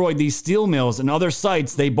and destroyed these steel mills and other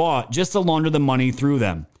sites they bought just to launder the money through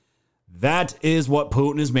them. That is what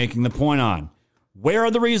Putin is making the point on. Where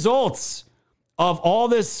are the results of all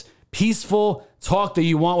this peaceful talk that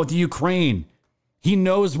you want with the Ukraine? He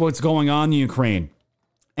knows what's going on in the Ukraine.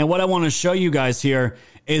 And what I want to show you guys here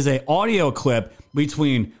is an audio clip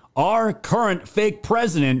between our current fake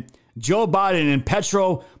president, Joe Biden, and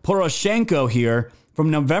Petro Poroshenko here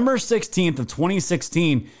from November 16th of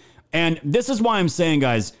 2016. And this is why I'm saying,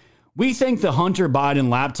 guys, we think the Hunter Biden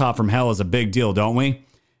laptop from hell is a big deal, don't we?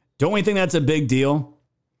 Don't we think that's a big deal?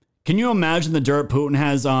 Can you imagine the dirt Putin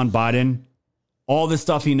has on Biden? All the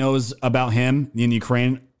stuff he knows about him in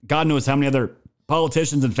Ukraine. God knows how many other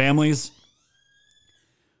politicians and families.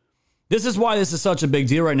 This is why this is such a big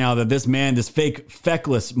deal right now, that this man, this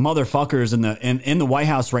feckless motherfucker is in the White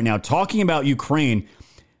House right now talking about Ukraine.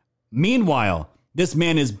 Meanwhile, this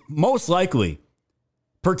man is most likely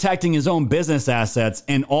protecting his own business assets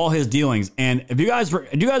and all his dealings. And do you guys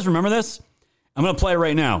remember this? I'm going to play it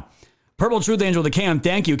right now. Purple Truth Angel with the Cam,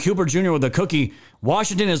 thank you. Cooper Jr. with the cookie.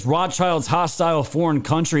 Washington is Rothschild's hostile foreign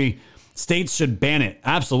country. States should ban it.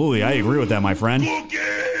 Absolutely, I agree with that, my friend.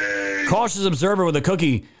 Cautious Observer with a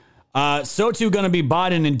cookie. So too going to be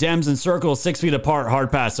Biden and Dems in circles 6 feet apart,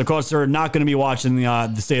 hard pass. Of course, they're not going to be watching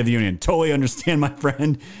the State of the Union. Totally understand, my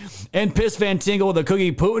friend. And Piss Van Tingle with a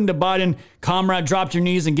cookie. Putin to Biden. Comrade, drop your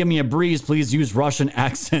knees and give me a breeze. Please use Russian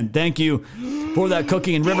accent. Thank you for that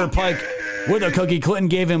cookie. And River Pike with a cookie. Clinton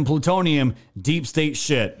gave him plutonium. Deep state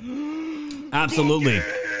shit. Absolutely.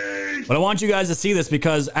 But I want you guys to see this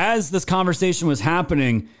because as this conversation was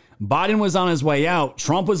happening, Biden was on his way out.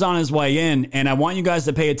 Trump was on his way in. And I want you guys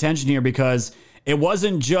to pay attention here because it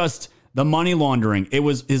wasn't just the money laundering. It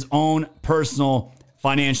was his own personal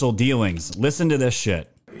financial dealings. Listen to this shit.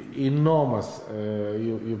 Enormous.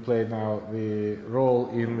 You play now the role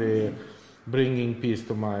in the bringing peace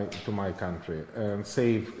to my country and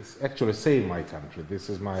save my country. This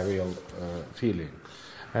is my real feeling.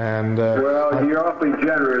 And well, you're awfully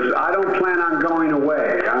generous. I don't plan on going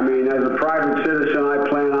away. I mean, as a private citizen, I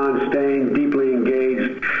plan on staying deeply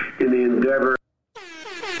engaged in the endeavor.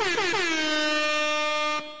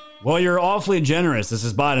 Well, you're awfully generous. This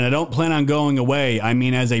is Biden. I don't plan on going away. I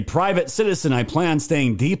mean, as a private citizen, I plan on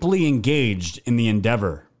staying deeply engaged in the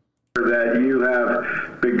endeavor that you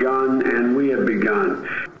have begun and we have begun.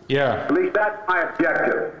 Yeah. At least that's my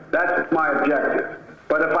objective. That's my objective.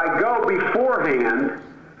 But if I go beforehand,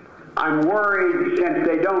 I'm worried since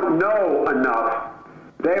they don't know enough,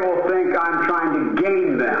 they will think I'm trying to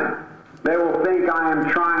game them. They will think I am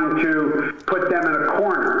trying to put them in a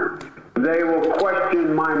corner. They will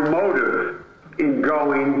question my motive in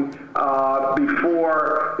going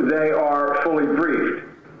before they are fully briefed.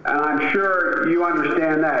 And I'm sure you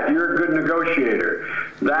understand that. You're a good negotiator.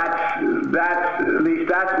 That's at least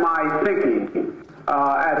that's my thinking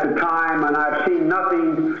at the time, and I've seen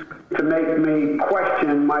nothing to make me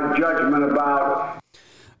question my judgment about.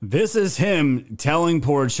 This is him telling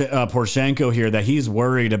Poroshenko here that he's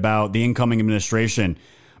worried about the incoming administration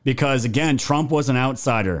because, again, Trump was an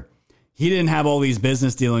outsider. He didn't have all these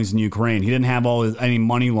business dealings in Ukraine. He didn't have any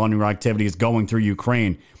money laundering activities going through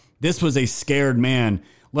Ukraine. This was a scared man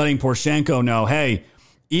letting Poroshenko know, hey,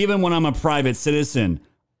 even when I'm a private citizen,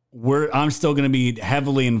 I'm still going to be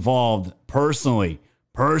heavily involved personally,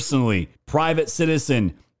 private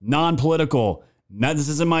citizen, non-political. Now, this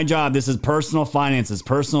isn't my job. This is personal finances,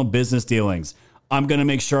 personal business dealings. I'm going to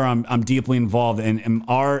make sure I'm deeply involved in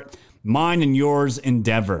mine and yours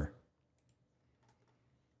endeavor.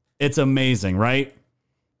 It's amazing, right?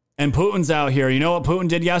 And Putin's out here. You know what Putin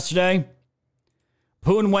did yesterday?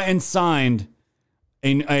 Putin went and signed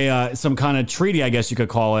some kind of treaty, I guess you could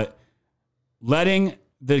call it, letting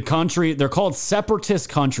the country, they're called separatist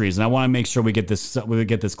countries. And I want to make sure we get this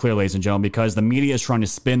clear, ladies and gentlemen, because the media is trying to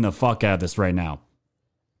spin the fuck out of this right now.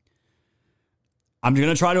 I'm going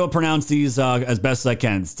to try to pronounce these as best as I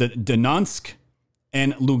can. It's Donetsk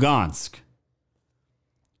and Lugansk.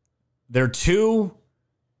 They're two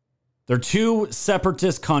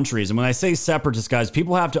separatist countries. And when I say separatist, guys,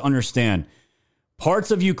 people have to understand parts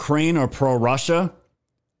of Ukraine are pro-Russia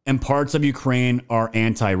and parts of Ukraine are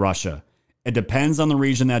anti-Russia. It depends on the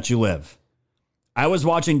region that you live. I was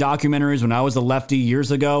watching documentaries when I was a lefty years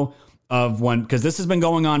ago because this has been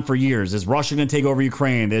going on for years. Is Russia going to take over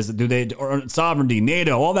Ukraine? Or sovereignty,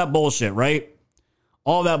 NATO, all that bullshit, right?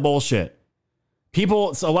 All that bullshit. A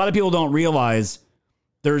lot of people don't realize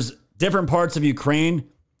there's different parts of Ukraine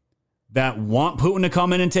that want Putin to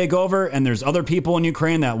come in and take over, and there's other people in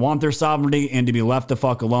Ukraine that want their sovereignty and to be left the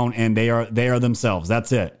fuck alone, and they are themselves.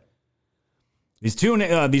 That's it. These two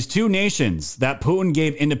nations that Putin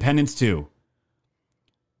gave independence to,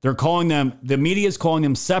 the media is calling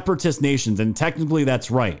them separatist nations, and technically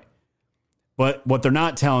that's right. But what they're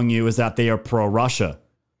not telling you is that they are pro-Russia.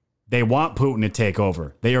 They want Putin to take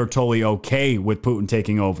over. They are totally okay with Putin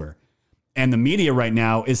taking over. And the media right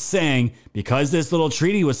now is saying, because this little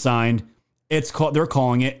treaty was signed, they're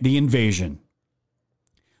calling it the invasion.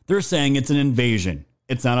 They're saying it's an invasion.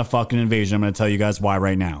 It's not a fucking invasion. I'm going to tell you guys why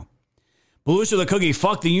right now. Belushi the Cookie,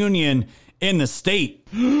 fuck the union in the state.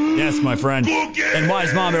 Yes, my friend. And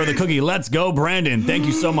Wise Mom Bear the Cookie, let's go, Brandon. Thank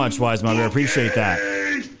you so much, Wise Mom Bear. Appreciate that.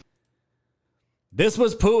 This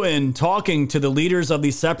was Putin talking to the leaders of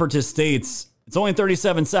these separatist states. It's only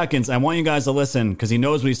 37 seconds. I want you guys to listen because he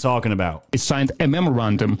knows what he's talking about. He signed a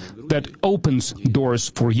memorandum that opens doors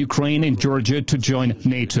for Ukraine and Georgia to join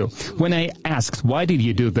NATO. When I asked, why did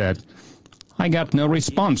you do that? I got no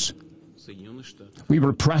response. We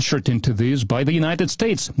were pressured into this by the United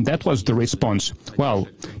States. That was the response. Well,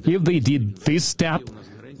 if they did this step,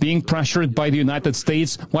 being pressured by the United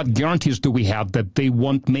States, what guarantees do we have that they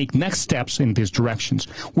won't make next steps in these directions?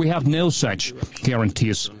 We have no such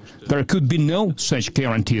guarantees. There could be no such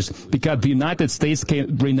guarantees because the United States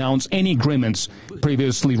can renounce any agreements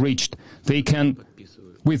previously reached. They can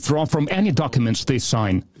withdraw from any documents they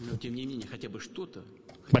sign.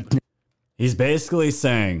 But he's basically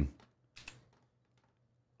saying,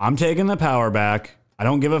 I'm taking the power back. I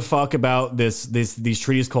don't give a fuck about these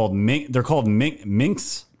treaties called they're called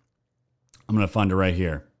Minks. I'm going to find it right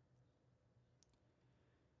here.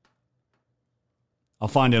 I'll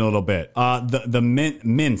find it in a little bit.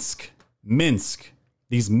 Minsk,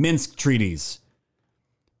 these Minsk treaties,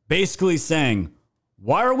 basically saying,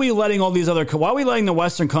 why are we letting the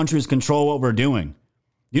Western countries control what we're doing?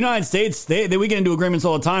 The United States, we get into agreements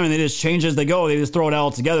all the time and they just change as they go. They just throw it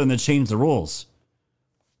all together and they change the rules.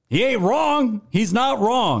 He ain't wrong. He's not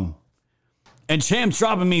wrong. And Champ's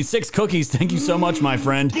dropping me 6 cookies. Thank you so much, my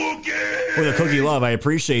friend, for the cookie love. I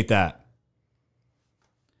appreciate that.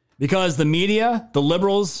 Because the media, the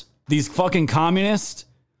liberals, these fucking communists,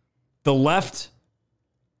 the left,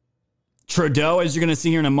 Trudeau, as you're going to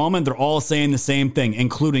see here in a moment, they're all saying the same thing,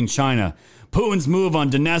 including China. Putin's move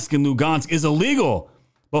on Donetsk and Lugansk is illegal,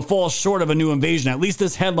 but falls short of a new invasion. At least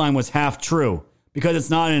this headline was half true, because it's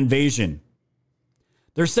not an invasion.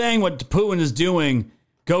 They're saying what Putin is doing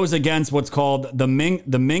goes against what's called the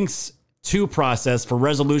Minsk II process for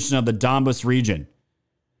resolution of the Donbas region.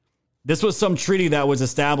 This was some treaty that was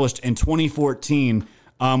established in 2014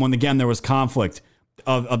 when, again, there was conflict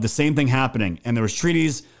of the same thing happening. And there was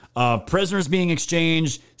treaties of prisoners being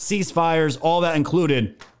exchanged, ceasefires, all that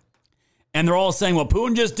included. And they're all saying what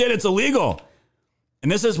Putin just did, it's illegal.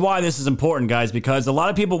 And this is why this is important, guys, because a lot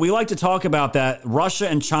of people, we like to talk about that Russia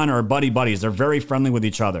and China are buddies. They're very friendly with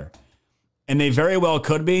each other. And they very well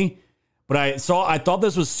could be. But I thought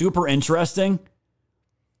this was super interesting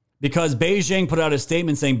because Beijing put out a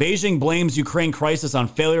statement saying Beijing blames Ukraine crisis on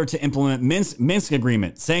failure to implement Minsk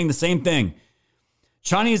agreement, saying the same thing.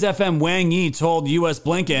 Chinese FM Wang Yi told U.S.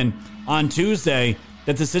 Blinken on Tuesday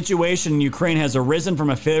that the situation in Ukraine has arisen from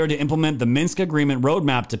a failure to implement the Minsk agreement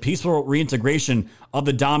roadmap to peaceful reintegration of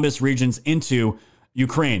the Donbas regions into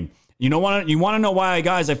Ukraine. You want to know why,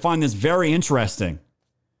 guys, I find this very interesting.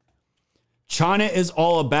 China is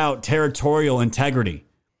all about territorial integrity.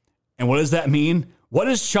 And what does that mean? What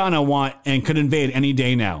does China want and could invade any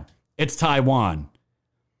day now? It's Taiwan.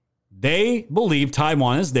 They believe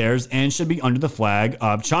Taiwan is theirs and should be under the flag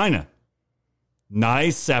of China, not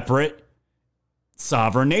a separate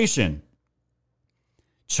sovereign nation.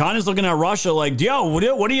 China's looking at Russia like, yo,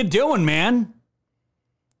 what are you doing, man?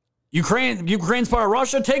 Ukraine's part of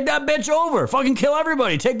Russia. Take that bitch over. Fucking kill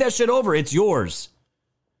everybody. Take that shit over. It's yours.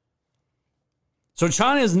 So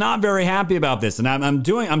China is not very happy about this. And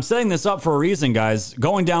I'm setting this up for a reason, guys,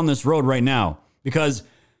 going down this road right now, because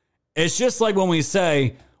it's just like when we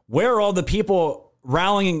say, where are all the people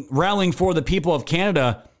rallying for the people of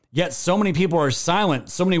Canada, yet so many people are silent,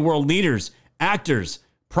 so many world leaders, actors,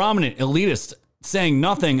 prominent elitists saying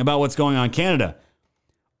nothing about what's going on in Canada.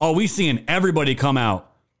 Oh, we seeing everybody come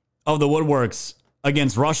out of the woodworks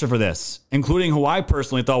against Russia for this, including who I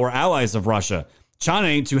personally thought were allies of Russia. China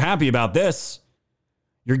ain't too happy about this.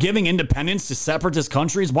 You're giving independence to separatist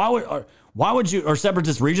countries? Why would you, or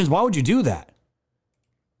separatist regions? Why would you do that?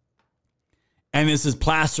 And this is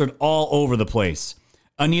plastered all over the place.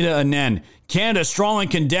 Anita Anen, Canada strongly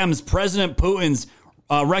condemns President Putin's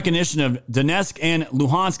recognition of Donetsk and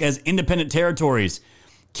Luhansk as independent territories.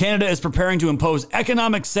 Canada is preparing to impose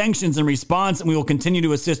economic sanctions in response, and we will continue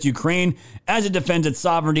to assist Ukraine as it defends its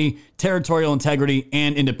sovereignty, territorial integrity,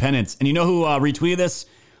 and independence. And you know who retweeted this?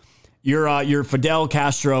 Your Fidel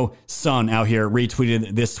Castro son out here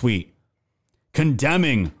retweeted this tweet,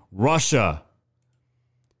 condemning Russia.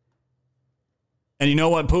 And you know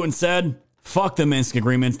what Putin said? Fuck the Minsk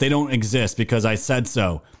agreements. They don't exist because I said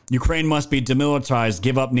so. Ukraine must be demilitarized,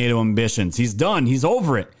 give up NATO ambitions. He's done. He's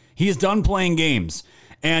over it. He's done playing games.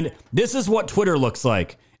 And this is what Twitter looks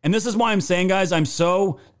like. And this is why I'm saying, guys, I'm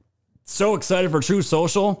so excited for True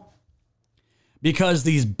Social, because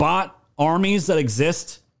these bot armies that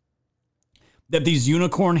exist, that these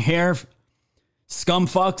unicorn hair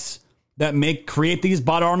scumfucks that create these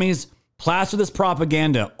bot armies, plaster this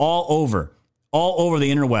propaganda all over the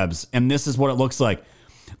interwebs. And this is what it looks like.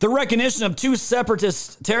 The recognition of 2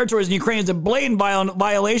 separatist territories in Ukraine is a blatant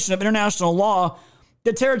violation of international law.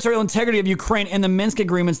 The territorial integrity of Ukraine and the Minsk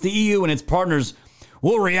agreements, the EU and its partners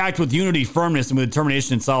will react with unity, firmness, and with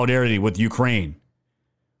determination and solidarity with Ukraine.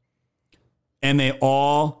 And they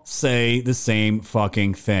all say the same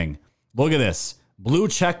fucking thing. Look at this. Blue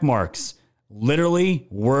check marks, literally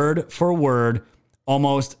word for word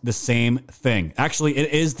almost the same thing. Actually,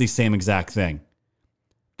 it is the same exact thing.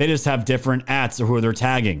 They just have different ats or who they're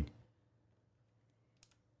tagging.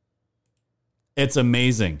 It's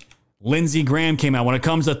amazing. Lindsey Graham came out. When it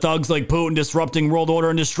comes to thugs like Putin disrupting world order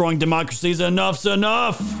and destroying democracies, enough's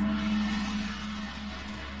enough.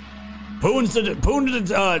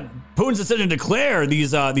 Putin's decision to declare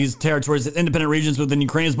these territories as independent regions within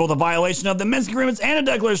Ukraine is both a violation of the Minsk agreements and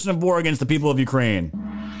a declaration of war against the people of Ukraine.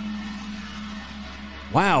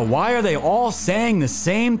 Wow, why are they all saying the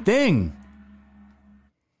same thing?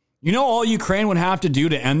 You know, all Ukraine would have to do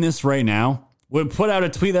to end this right now would put out a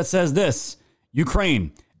tweet that says this: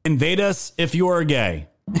 Ukraine, invade us if you are gay.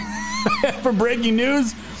 For breaking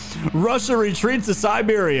news, Russia retreats to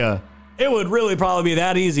Siberia. It would really probably be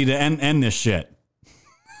that easy to end this shit.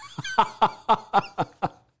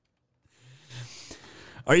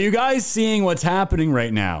 Are you guys seeing what's happening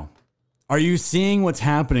right now? Are you seeing what's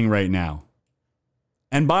happening right now?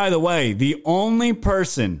 And by the way, the only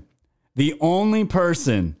person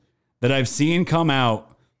that I've seen come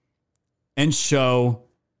out and show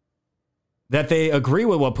that they agree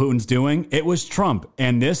with what Putin's doing, it was Trump.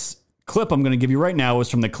 And this clip I'm going to give you right now was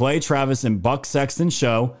from the Clay Travis and Buck Sexton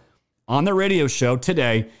show on the radio show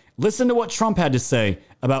today. Listen to what Trump had to say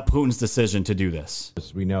about Putin's decision to do this.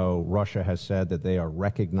 As we know, Russia has said that they are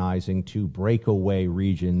recognizing 2 breakaway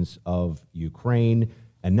regions of Ukraine.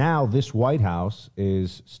 And now this White House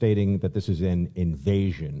is stating that this is an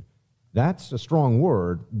invasion. That's a strong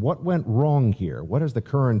word. What went wrong here? What has the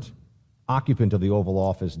current occupant of the Oval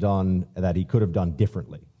Office done that he could have done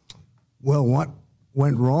differently? Well, what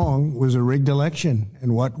went wrong was a rigged election.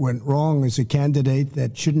 And what went wrong is a candidate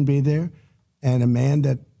that shouldn't be there and a man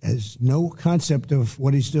that has no concept of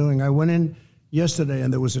what he's doing. I went in yesterday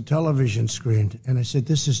and there was a television screen and I said,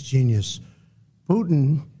 this is genius.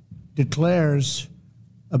 Putin declares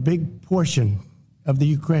a big portion of the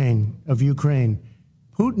Ukraine.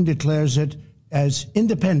 Putin declares it as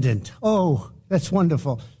independent. Oh, that's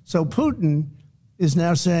wonderful. So Putin is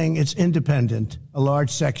now saying it's independent, a large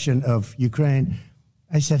section of Ukraine.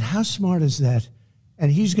 I said, how smart is that?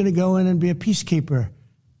 And he's going to go in and be a peacekeeper.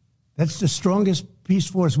 That's the strongest peace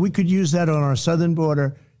force. We could use that on our southern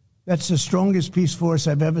border. That's the strongest peace force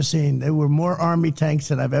I've ever seen. There were more army tanks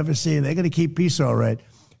than I've ever seen. They're going to keep peace all right.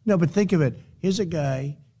 No, but think of it. Here's a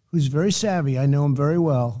guy who's very savvy. I know him very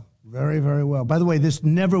well, very, very well. By the way, this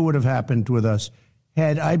never would have happened with us.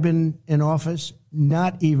 Had I been in office,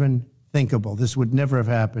 not even thinkable. This would never have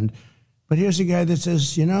happened. But here's a guy that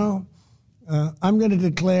says, you know, I'm going to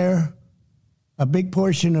declare a big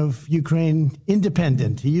portion of Ukraine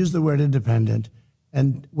independent. He used the word independent.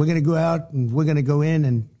 And we're going to go out and we're going to go in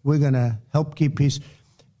and we're going to help keep peace.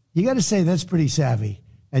 You got to say that's pretty savvy.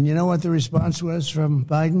 And you know what the response was from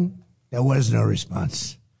Biden? There was no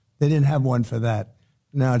response. They didn't have one for that.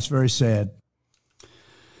 No, it's very sad.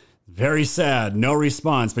 Very sad. No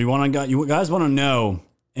response. But you guys want to know.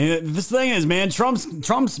 And this thing is, man, Trump's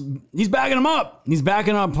he's backing him up. He's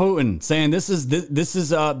backing up Putin, saying this is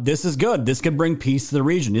good. This could bring peace to the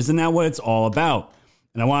region. Isn't that what it's all about?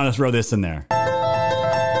 And I want to throw this in there.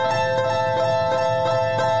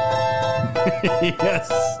 Yes.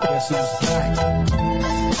 Guess who's back?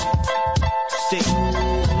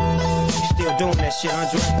 Still doing that shit,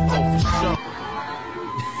 Andre? Oh, for sure.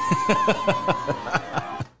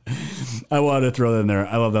 I wanted to throw that in there.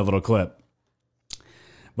 I love that little clip.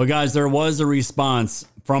 But guys, there was a response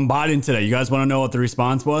from Biden today. You guys want to know what the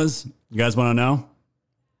response was? You guys want to know?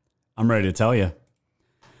 I'm ready to tell you.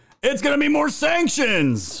 It's going to be more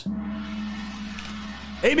sanctions.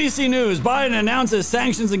 ABC News, Biden announces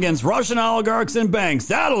sanctions against Russian oligarchs and banks.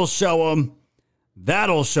 That'll show them.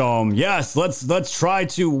 That'll show them. Yes, let's try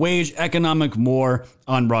to wage economic war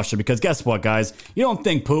on Russia. Because guess what, guys? You don't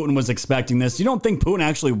think Putin was expecting this. You don't think Putin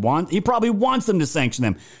actually he probably wants them to sanction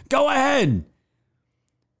them. Go ahead.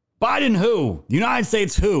 Biden who? United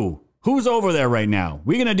States who? Who's over there right now?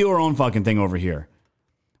 We're going to do our own fucking thing over here.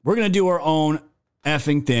 We're going to do our own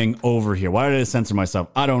effing thing over here. Why did I censor myself?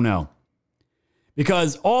 I don't know.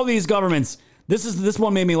 Because all these governments, this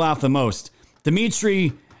one made me laugh the most.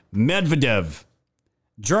 Dmitry Medvedev.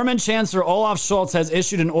 German Chancellor Olaf Scholz has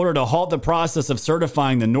issued an order to halt the process of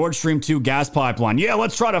certifying the Nord Stream 2 gas pipeline. Yeah,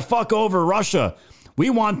 let's try to fuck over Russia.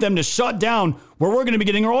 We want them to shut down where we're going to be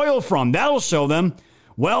getting our oil from. That'll show them.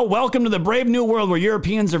 Well, welcome to the brave new world where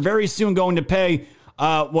Europeans are very soon going to pay,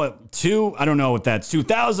 I don't know what that's,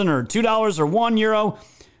 $2,000 or $2 or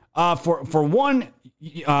 €1 for one,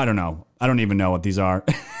 I don't know. I don't even know what these are.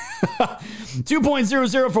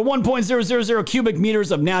 2.00 for 1.000 cubic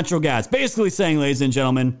meters of natural gas. Basically saying, ladies and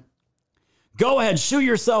gentlemen, go ahead, shoot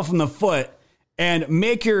yourself in the foot and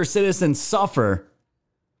make your citizens suffer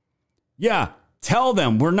Yeah, tell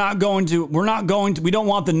them we don't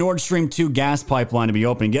want the Nord Stream 2 gas pipeline to be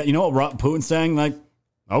open. You know what Putin's saying? Like,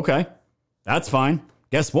 okay, that's fine.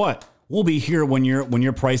 Guess what? We'll be here when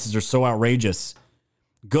your prices are so outrageous.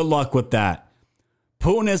 Good luck with that.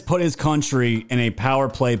 Putin has put his country in a power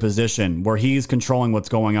play position where he's controlling what's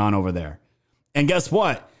going on over there. And guess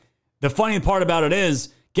what? The funny part about it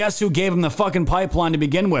is, guess who gave him the fucking pipeline to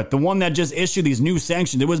begin with? The one that just issued these new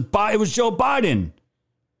sanctions. It was Joe Biden.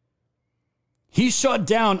 He shut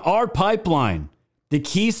down our pipeline. The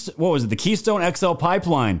Keystone XL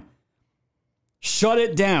pipeline. Shut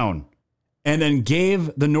it down. And then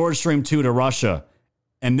gave the Nord Stream 2 to Russia.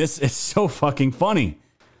 And this is so fucking funny.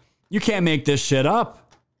 You can't make this shit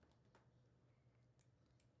up.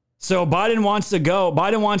 So Biden wants to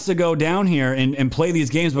go down here and play these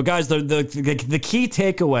games. But guys, the key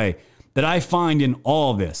takeaway that I find in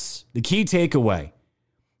all this, the key takeaway,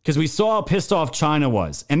 because we saw how pissed off China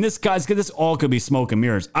was. And this all could be smoke and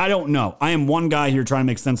mirrors. I don't know. I am one guy here trying to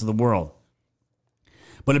make sense of the world.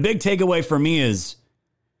 But a big takeaway for me is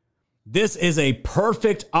this is a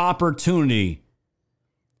perfect opportunity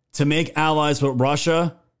to make allies with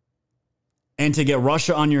Russia and to get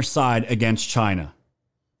Russia on your side against China.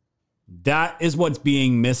 That is what's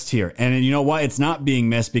being missed here. And you know what? It's not being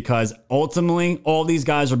missed because ultimately all these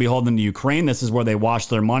guys are beholden to Ukraine. This is where they wash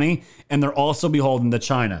their money. And they're also beholden to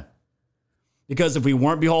China. Because if we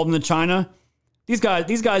weren't beholden to China, these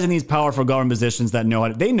guys in these powerful government positions that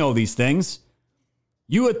they know these things.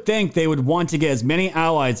 You would think they would want to get as many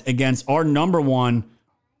allies against our number one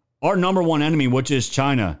enemy, which is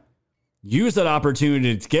China. Use that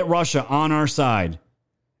opportunity to get Russia on our side.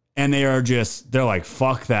 And they're like,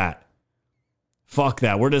 fuck that. Fuck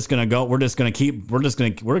that. We want to go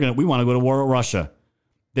to war with Russia.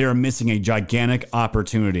 They are missing a gigantic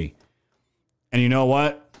opportunity. And you know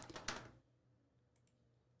what?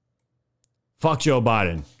 Fuck Joe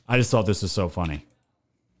Biden. I just thought this was so funny.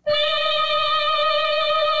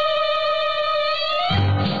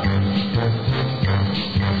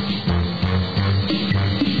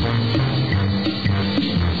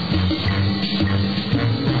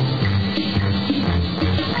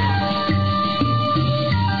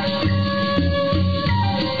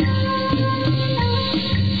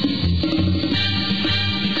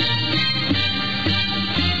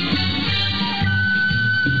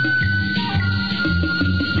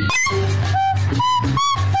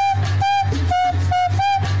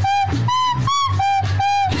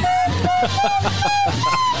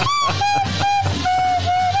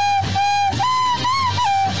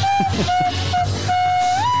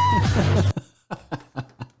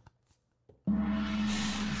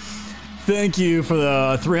 Thank you for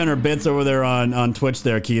the 300 bits over there on Twitch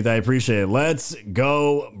there, Keith. I appreciate it. Let's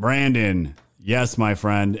go, Brandon. Yes, my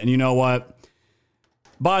friend. And you know what?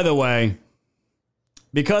 By the way,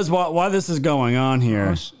 because while this is going on here,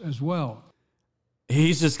 us as well,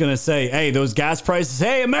 he's just going to say, hey, those gas prices,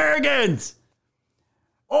 hey, Americans,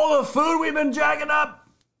 all the food we've been jacking up,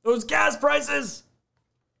 those gas prices,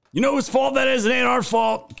 you know whose fault that is? It ain't our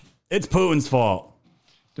fault. It's Putin's fault.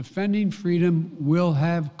 Defending freedom will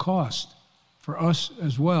have cost for us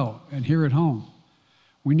as well, and here at home.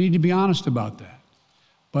 We need to be honest about that.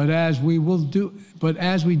 But as we do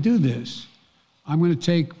this, I'm going to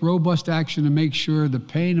take robust action to make sure the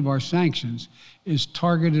pain of our sanctions is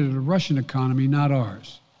targeted at the Russian economy, not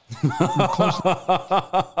ours.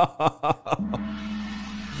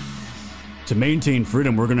 To maintain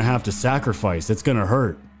freedom, we're going to have to sacrifice. It's going to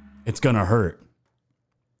hurt. It's going to hurt.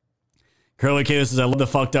 Curly Kato says, I love the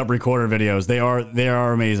fucked up recorder videos. They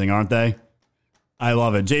are amazing, aren't they? I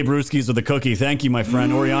love it. Jay Brewskis with the cookie. Thank you, my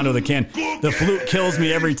friend. Oriando the can. The flute kills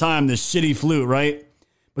me every time. This shitty flute, right?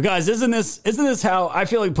 But guys, isn't this how I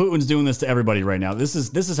feel like Putin's doing this to everybody right now? This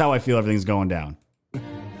is how I feel everything's going down.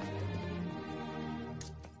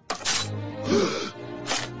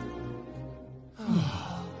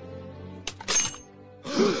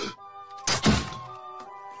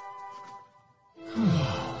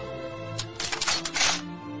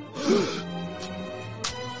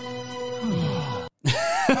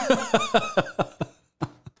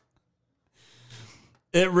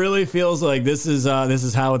 It really feels like this is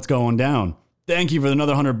how it's going down. Thank you for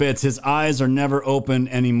another 100 bits. His eyes are never open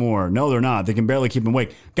anymore. No, they're not. They can barely keep him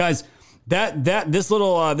awake. Guys, this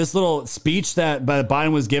little speech that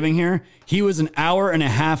Biden was giving here, he was an hour and a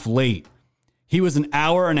half late. He was an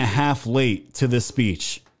hour and a half late to this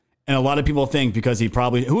speech. And a lot of people think because he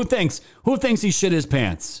probably who thinks he shit his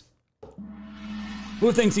pants?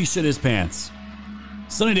 Who thinks he shit his pants?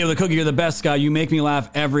 Sunny Day with a cookie, you're the best guy. You make me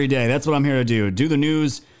laugh every day. That's what I'm here to do. Do the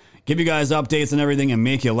news, give you guys updates and everything, and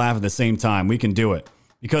make you laugh at the same time. We can do it.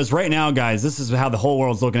 Because right now, guys, this is how the whole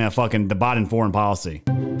world's looking at fucking the Biden foreign policy.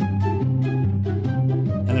 And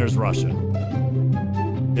there's Russia.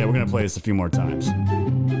 Yeah, we're going to play this a few more times.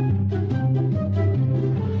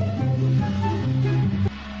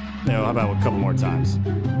 Yeah, how about a couple more times?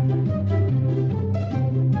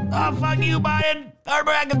 Oh, fuck you, Biden. Our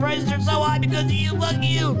American prices are so high because of you. Fuck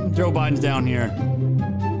you. Joe Biden's down here.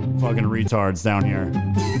 Fucking retards down here.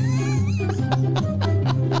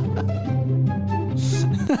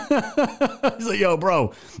 He's like, yo,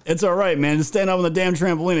 bro, it's all right, man. Just stand up on the damn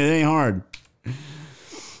trampoline. It ain't hard.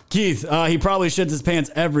 Keith, he probably shits his pants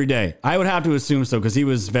every day. I would have to assume so because he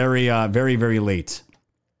was very, very late.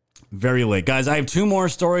 Very late. Guys, I have two more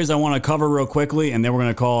stories I want to cover real quickly, and then we're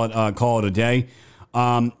going to call it a day.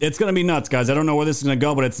 It's going to be nuts, guys. I don't know where this is going to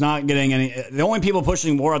go, but it's not getting any... The only people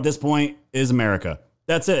pushing war at this point is America.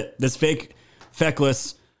 That's it. This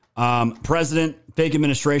feckless president, fake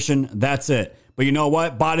administration, that's it. But you know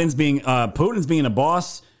what? Putin's being a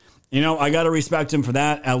boss. You know, I got to respect him for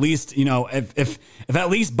that. At least, you know, if at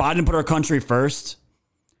least Biden put our country first,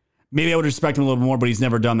 maybe I would respect him a little bit more, but he's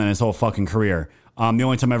never done that in his whole fucking career. The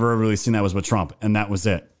only time I've ever really seen that was with Trump, and that was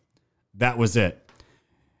it. That was it.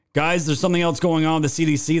 Guys, there's something else going on with the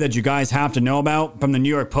CDC that you guys have to know about from the New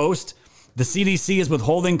York Post. The CDC is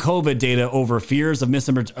withholding COVID data over fears of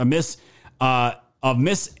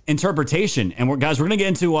misinterpretation. And we're going to get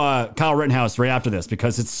into Kyle Rittenhouse right after this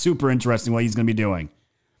because it's super interesting what he's going to be doing.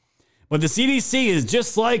 But the CDC is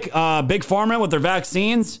just like Big Pharma with their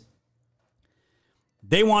vaccines.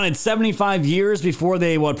 They wanted 75 years before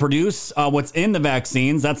they would produce what's in the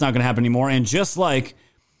vaccines. That's not going to happen anymore. And just like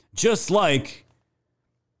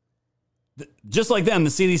them, the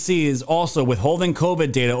CDC is also withholding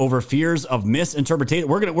COVID data over fears of misinterpretation.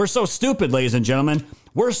 We're so stupid, ladies and gentlemen.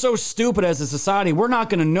 We're so stupid as a society. We're not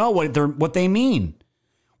going to know what they mean.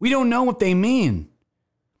 We don't know what they mean.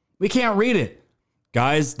 We can't read it.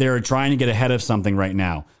 Guys, they're trying to get ahead of something right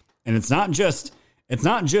now. And it's not just a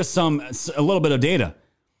little bit of data.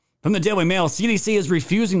 From the Daily Mail, CDC is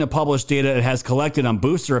refusing to publish data it has collected on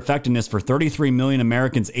booster effectiveness for 33 million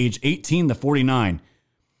Americans aged 18 to 49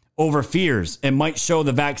 over fears it might show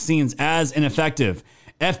the vaccines as ineffective.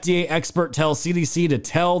 FDA expert tells CDC to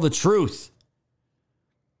tell the truth.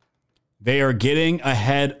 They are getting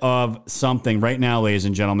ahead of something right now, ladies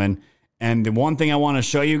and gentlemen. And the one thing I want to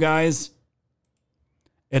show you guys,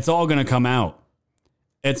 it's all going to come out.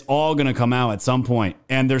 It's all going to come out at some point.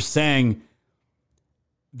 And they're saying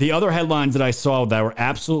the other headlines that I saw that were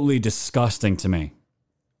absolutely disgusting to me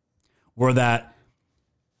were that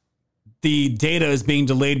the data is being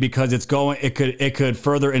delayed because it could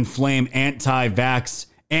further inflame anti-vax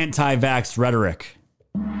rhetoric,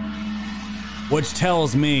 which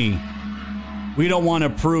tells me we don't want to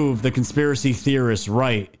prove the conspiracy theorists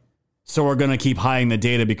right. So we're going to keep hiding the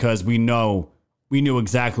data because we knew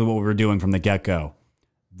exactly what we were doing from the get-go.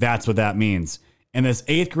 That's what that means. And this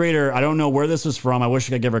 8th grader, I don't know where this was from. I wish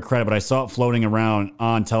I could give her credit, but I saw it floating around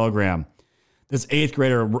on Telegram. This 8th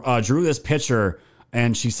grader drew this picture,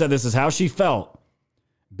 and she said this is how she felt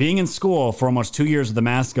being in school for almost 2 years with the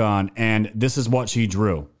mask on, and this is what she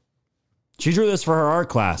drew. She drew this for her art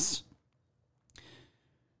class.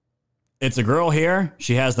 It's a girl here.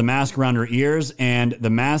 She has the mask around her ears, and the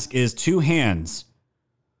mask is 2 hands.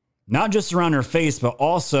 Not just around her face, but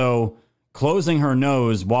also closing her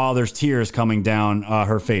nose while there's tears coming down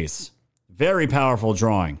her face. Very powerful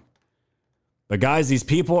drawing. But guys, these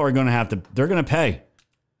people are going to they're going to pay.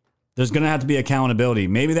 There's going to have to be accountability.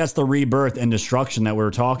 Maybe that's the rebirth and destruction that we're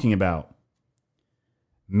talking about.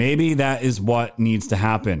 Maybe that is what needs to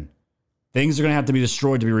happen. Things are going to have to be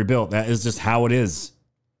destroyed to be rebuilt. That is just how it is.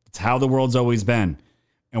 It's how the world's always been.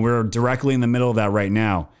 And we're directly in the middle of that right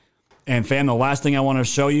now. And fam, the last thing I want to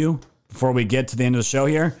show you before we get to the end of the show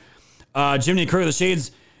here, Jiminy Curry of the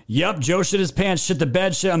Shades. Yep, Joe shit his pants, shit the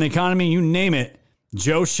bed, shit on the economy, you name it.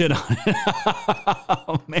 Joe shit on it.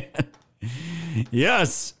 Oh, man.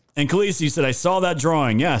 Yes. And Khaleesi, you said, I saw that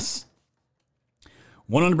drawing. Yes.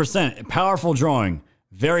 100%. Powerful drawing.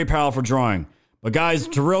 Very powerful drawing. But guys,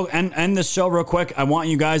 to end this show real quick, I want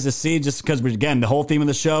you guys to see, just because, again, the whole theme of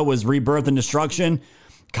the show was rebirth and destruction.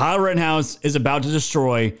 Kyle Rittenhouse is about to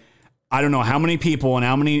destroy, I don't know how many people and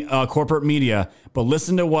how many corporate media, but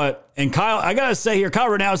listen to what, and Kyle, I got to say here, Kyle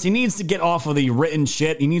Rittenhouse, he needs to get off of the written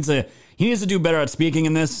shit. He needs to do better at speaking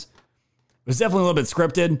in this. It was definitely a little bit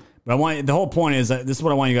scripted, but the whole point is that this is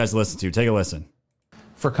what I want you guys to listen to. Take a listen.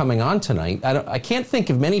 For coming on tonight. I can't think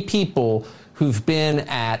of many people who've been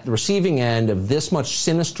at the receiving end of this much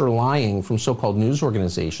sinister lying from so-called news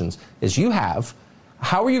organizations as you have.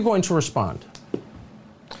 How are you going to respond?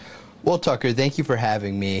 Well, Tucker, thank you for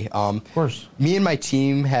having me. Of course. Me and my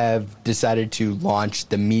team have decided to launch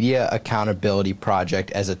the Media Accountability Project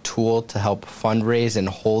as a tool to help fundraise and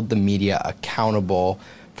hold the media accountable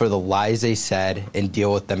for the lies they said and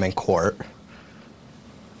deal with them in court.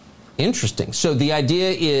 Interesting. So the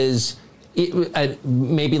idea is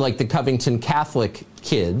maybe like the Covington Catholic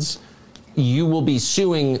kids, you will be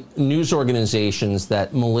suing news organizations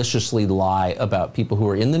that maliciously lie about people who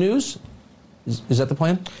are in the news? Is that the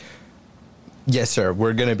plan? Yes, sir.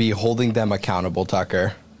 We're going to be holding them accountable,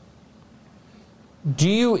 Tucker. Do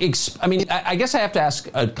you, I guess I have to ask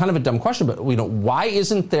a kind of a dumb question, but why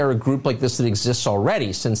isn't there a group like this that exists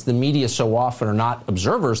already, since the media so often are not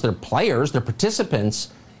observers, they're players, they're participants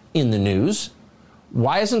in the news?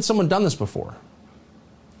 Why hasn't someone done this before?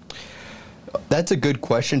 That's a good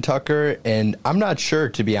question, Tucker, and I'm not sure,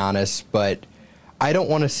 to be honest, but I don't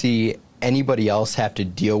want to see anybody else have to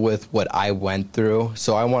deal with what I went through,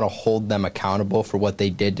 so I want to hold them accountable for what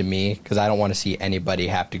they did to me, because I don't want to see anybody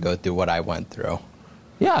have to go through what I went through.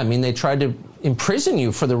 Yeah, they tried to imprison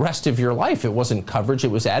you for the rest of your life. It wasn't coverage,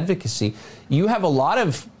 it was advocacy. You have a lot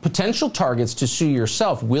of potential targets to sue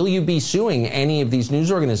yourself. Will you be suing any of these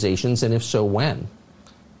news organizations, and if so, when?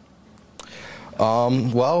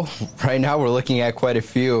 Well, right now we're looking at quite a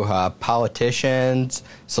few politicians,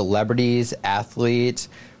 celebrities, athletes.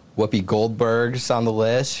 Whoopi Goldberg's on the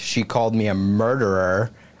list. She called me a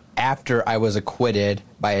murderer after I was acquitted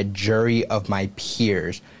by a jury of my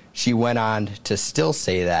peers. She went on to still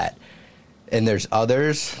say that. And there's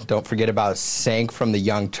others. Don't forget about Sank from the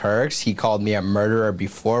Young Turks. He called me a murderer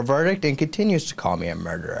before verdict and continues to call me a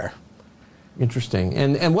murderer. Interesting.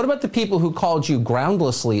 And what about the people who called you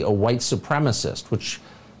groundlessly a white supremacist, which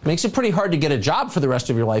makes it pretty hard to get a job for the rest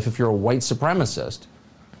of your life if you're a white supremacist?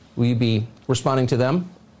 Will you be responding to them?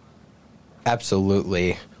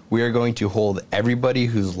 Absolutely. We are going to hold everybody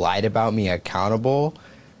who's lied about me accountable,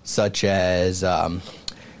 such as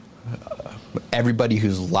everybody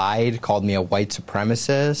who's lied, called me a white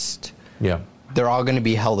supremacist. Yeah. They're all going to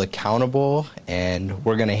be held accountable, and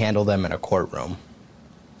we're going to handle them in a courtroom.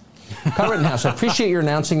 Kyle Rittenhouse, I appreciate your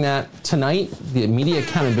announcing that tonight, the Media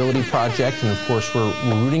Accountability Project, and of course we're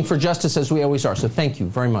rooting for justice as we always are, so thank you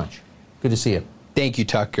very much. Good to see you. Thank you,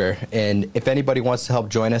 Tucker. And if anybody wants to help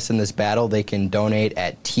join us in this battle, they can donate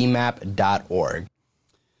at tmap.org.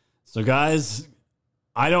 So, guys,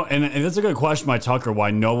 and it's a good question by Tucker,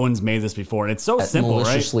 why no one's made this before. And it's so simple,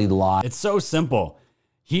 maliciously right? Lie. It's so simple.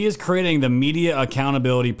 He is creating the Media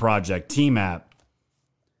Accountability Project, TMAP.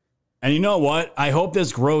 And you know what? I hope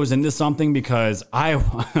this grows into something, because I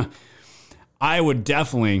would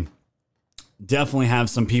definitely have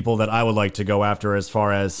some people that I would like to go after as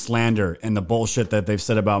far as slander and the bullshit that they've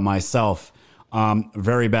said about myself.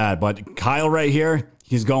 Very bad. But Kyle right here,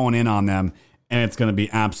 he's going in on them, and it's going to be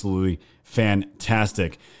absolutely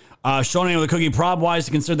fantastic. Sean with a cookie. Prob-wise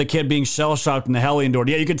to consider the kid being shell-shocked in the hell he endured.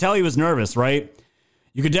 Yeah, you could tell he was nervous, right?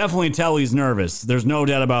 You could definitely tell he's nervous. There's no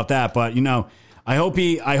doubt about that. But, I hope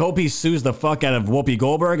he sues the fuck out of Whoopi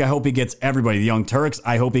Goldberg. I hope he gets everybody. The Young Turks,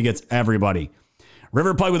 I hope he gets everybody.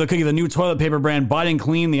 River Pike with a cookie, the new toilet paper brand, Biden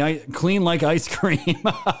Clean, clean like ice cream.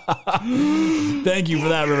 Thank you for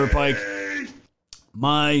that, River Pike.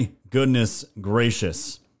 My goodness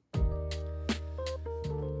gracious.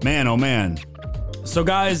 Man, oh man. So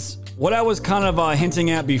guys, what I was kind of hinting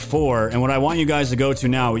at before, and what I want you guys to go to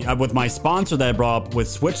now, with my sponsor that I brought up with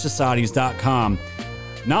SwitchSocieties.com,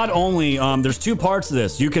 not only, there's two parts to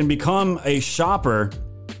this. You can become a shopper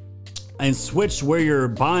and switch where you're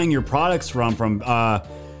buying your products from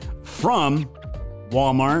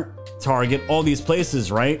Walmart, Target, all these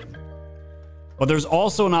places, right? But there's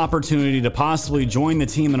also an opportunity to possibly join the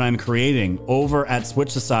team that I'm creating over at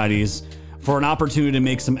Switch Societies for an opportunity to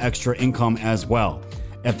make some extra income as well.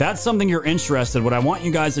 If that's something you're interested, what I want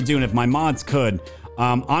you guys to do, and if my mods could,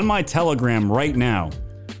 on my Telegram right now,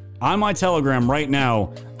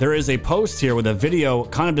 there is a post here with a video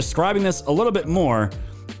kind of describing this a little bit more,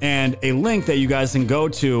 and a link that you guys can go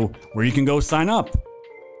to where you can go sign up.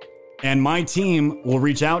 And my team will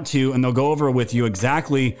reach out to you, and they'll go over with you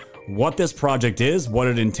exactly what this project is, what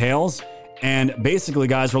it entails. And basically,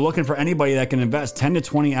 guys, we're looking for anybody that can invest 10 to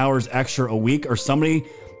 20 hours extra a week, or somebody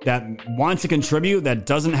that wants to contribute, that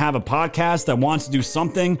doesn't have a podcast, that wants to do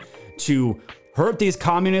something to hurt these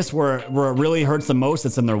communists where it really hurts the most.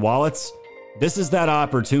 It's in their wallets. This is that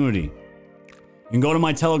opportunity. You can go to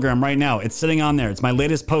my Telegram right now. It's sitting on there. It's my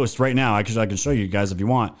latest post right now. I can show you guys if you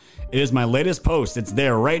want. It is my latest post. It's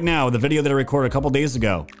there right now, the video that I recorded a couple days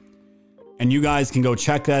ago. And you guys can go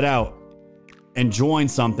check that out and join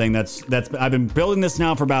something that's I've been building this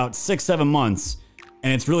now for about 6-7 months,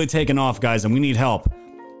 and it's really taken off, guys, and we need help.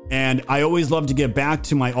 And I always love to give back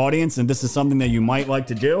to my audience, and this is something that you might like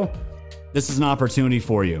to do. This is an opportunity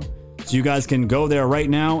for you. So you guys can go there right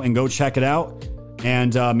now and go check it out.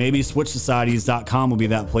 And maybe switchsocieties.com will be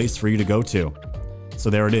that place for you to go to. So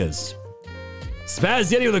there it is.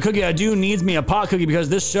 Spaz Yeti with a cookie I do needs me a pot cookie because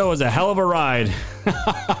this show is a hell of a ride.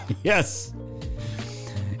 Yes.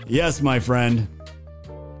 Yes, my friend.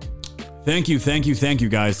 Thank you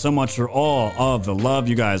guys so much for all of the love.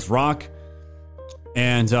 You guys rock.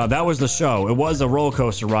 And that was the show. It was a roller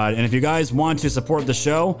coaster ride. And if you guys want to support the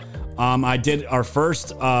show, I did our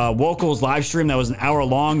first Vocals live stream that was an hour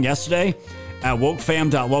long yesterday at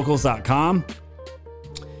wokefam.locals.com.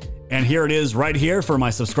 And here it is right here for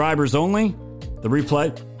my subscribers only. The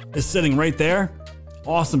replay is sitting right there.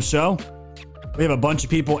 Awesome show. We have a bunch of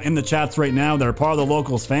people in the chats right now that are part of the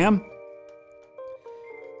Locals fam.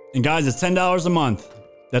 And guys, it's $10 a month.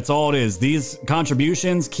 That's all it is. These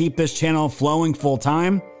contributions keep this channel flowing full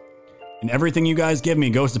time. And everything you guys give me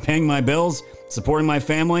goes to paying my bills, supporting my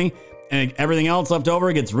family, and everything else left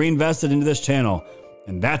over gets reinvested into this channel.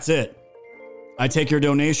 And that's it. I take your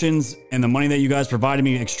donations and the money that you guys provided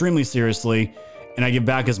me extremely seriously, and I give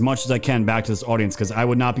back as much as I can back to this audience because I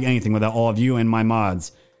would not be anything without all of you and my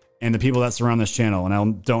mods and the people that surround this channel, and I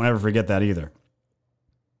don't ever forget that either.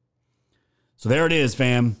 So there it is,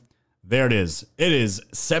 fam. There it is. It is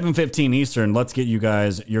 7:15 Eastern. Let's get you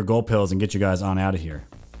guys your gold pills and get you guys on out of here.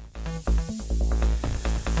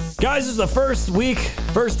 Guys, this is the first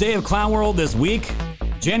day of Clown World this week.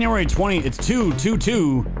 January 20, it's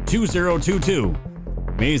 2/22/2022.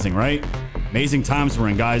 Amazing, right? Amazing times we're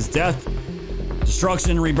in, guys. Death,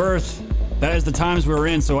 destruction, rebirth. That is the times we're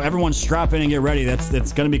in, so everyone strap in and get ready. That's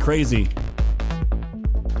going to be crazy.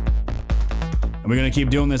 And we're going to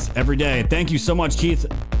keep doing this every day. Thank you so much, Keith,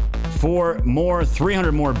 for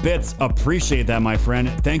 300 more bits. Appreciate that, my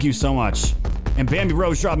friend. Thank you so much. And Bambi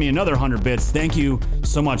Rose dropped me another 100 bits. Thank you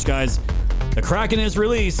so much, guys. The Kraken is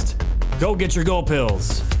released. Go get your gold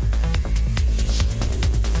pills.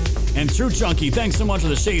 And True Chunky, thanks so much for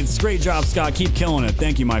the shades. Great job, Scott. Keep killing it.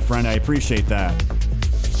 Thank you, my friend. I appreciate that.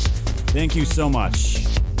 Thank you so much.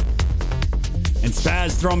 And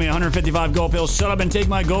Spaz, throw me 155 gold pills. Shut up and take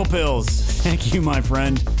my gold pills. Thank you, my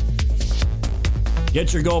friend.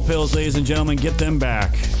 Get your gold pills, ladies and gentlemen. Get them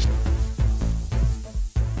back.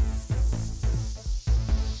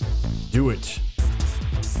 Do it.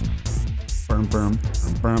 Burm, burm,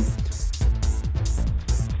 burm, burm.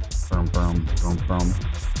 Burm, burm, burm, burm.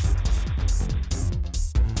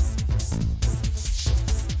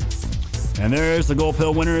 And there's the gold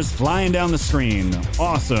pill winners flying down the screen.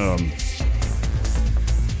 Awesome.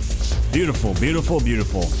 Beautiful, beautiful,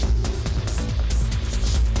 beautiful.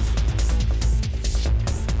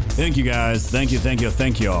 Thank you, guys. Thank you, thank you,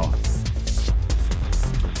 thank you all.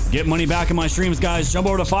 Get money back in my streams, guys. Jump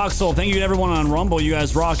over to Foxhole. Thank you to everyone on Rumble. You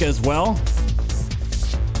guys rock as well.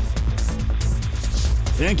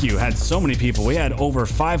 Thank you. Had so many people. We had over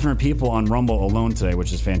 500 people on Rumble alone today,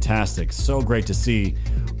 which is fantastic. So great to see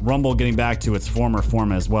Rumble getting back to its former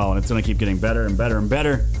form as well. And it's going to keep getting better and better and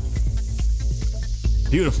better.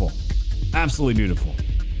 Beautiful. Absolutely beautiful.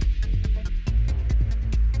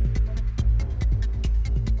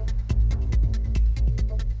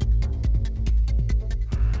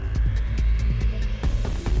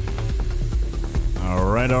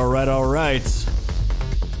 All right.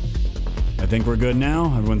 I think we're good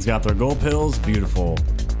now. Everyone's got their gold pills. Beautiful.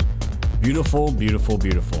 Beautiful, beautiful,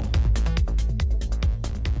 beautiful.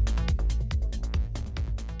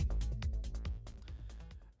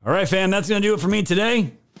 All right, fam, that's going to do it for me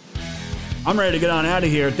today. I'm ready to get on out of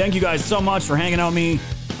here. Thank you guys so much for hanging out with me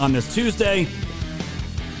on this Tuesday,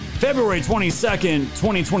 February 22nd,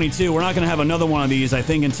 2022. We're not going to have another one of these, I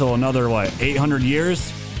think, until another, 800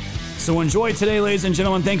 years. So enjoy today, ladies and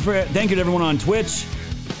gentlemen. Thank you to everyone on Twitch,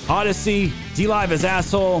 Odyssey, D-Live as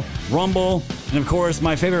Asshole, Rumble, and of course,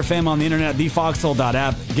 my favorite fam on the internet,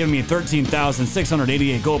 thefoxhole.app, giving me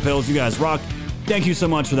 13,688 gold pills. You guys rock. Thank you so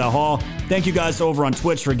much for that haul. Thank you guys over on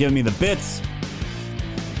Twitch for giving me the bits.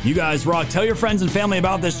 You guys rock. Tell your friends and family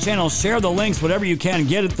about this channel. Share the links, whatever you can.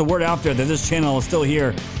 Get the word out there that this channel is still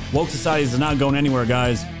here. Woke Societies is not going anywhere,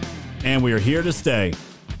 guys. And we are here to stay.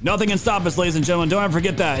 Nothing can stop us, ladies and gentlemen. Don't ever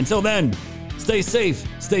forget that. Until then, stay safe,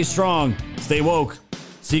 stay strong, stay woke.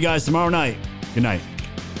 See you guys tomorrow night. Good night.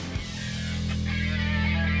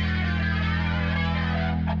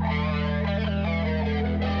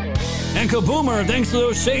 And Kaboomer, thanks for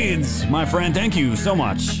those shades, my friend. Thank you so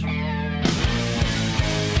much.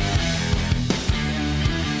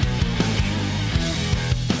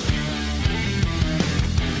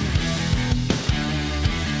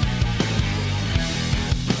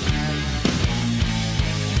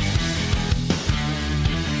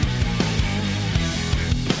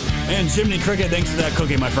 And Jiminy Cricket, thanks for that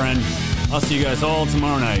cookie, my friend. I'll see you guys all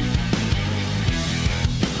tomorrow night.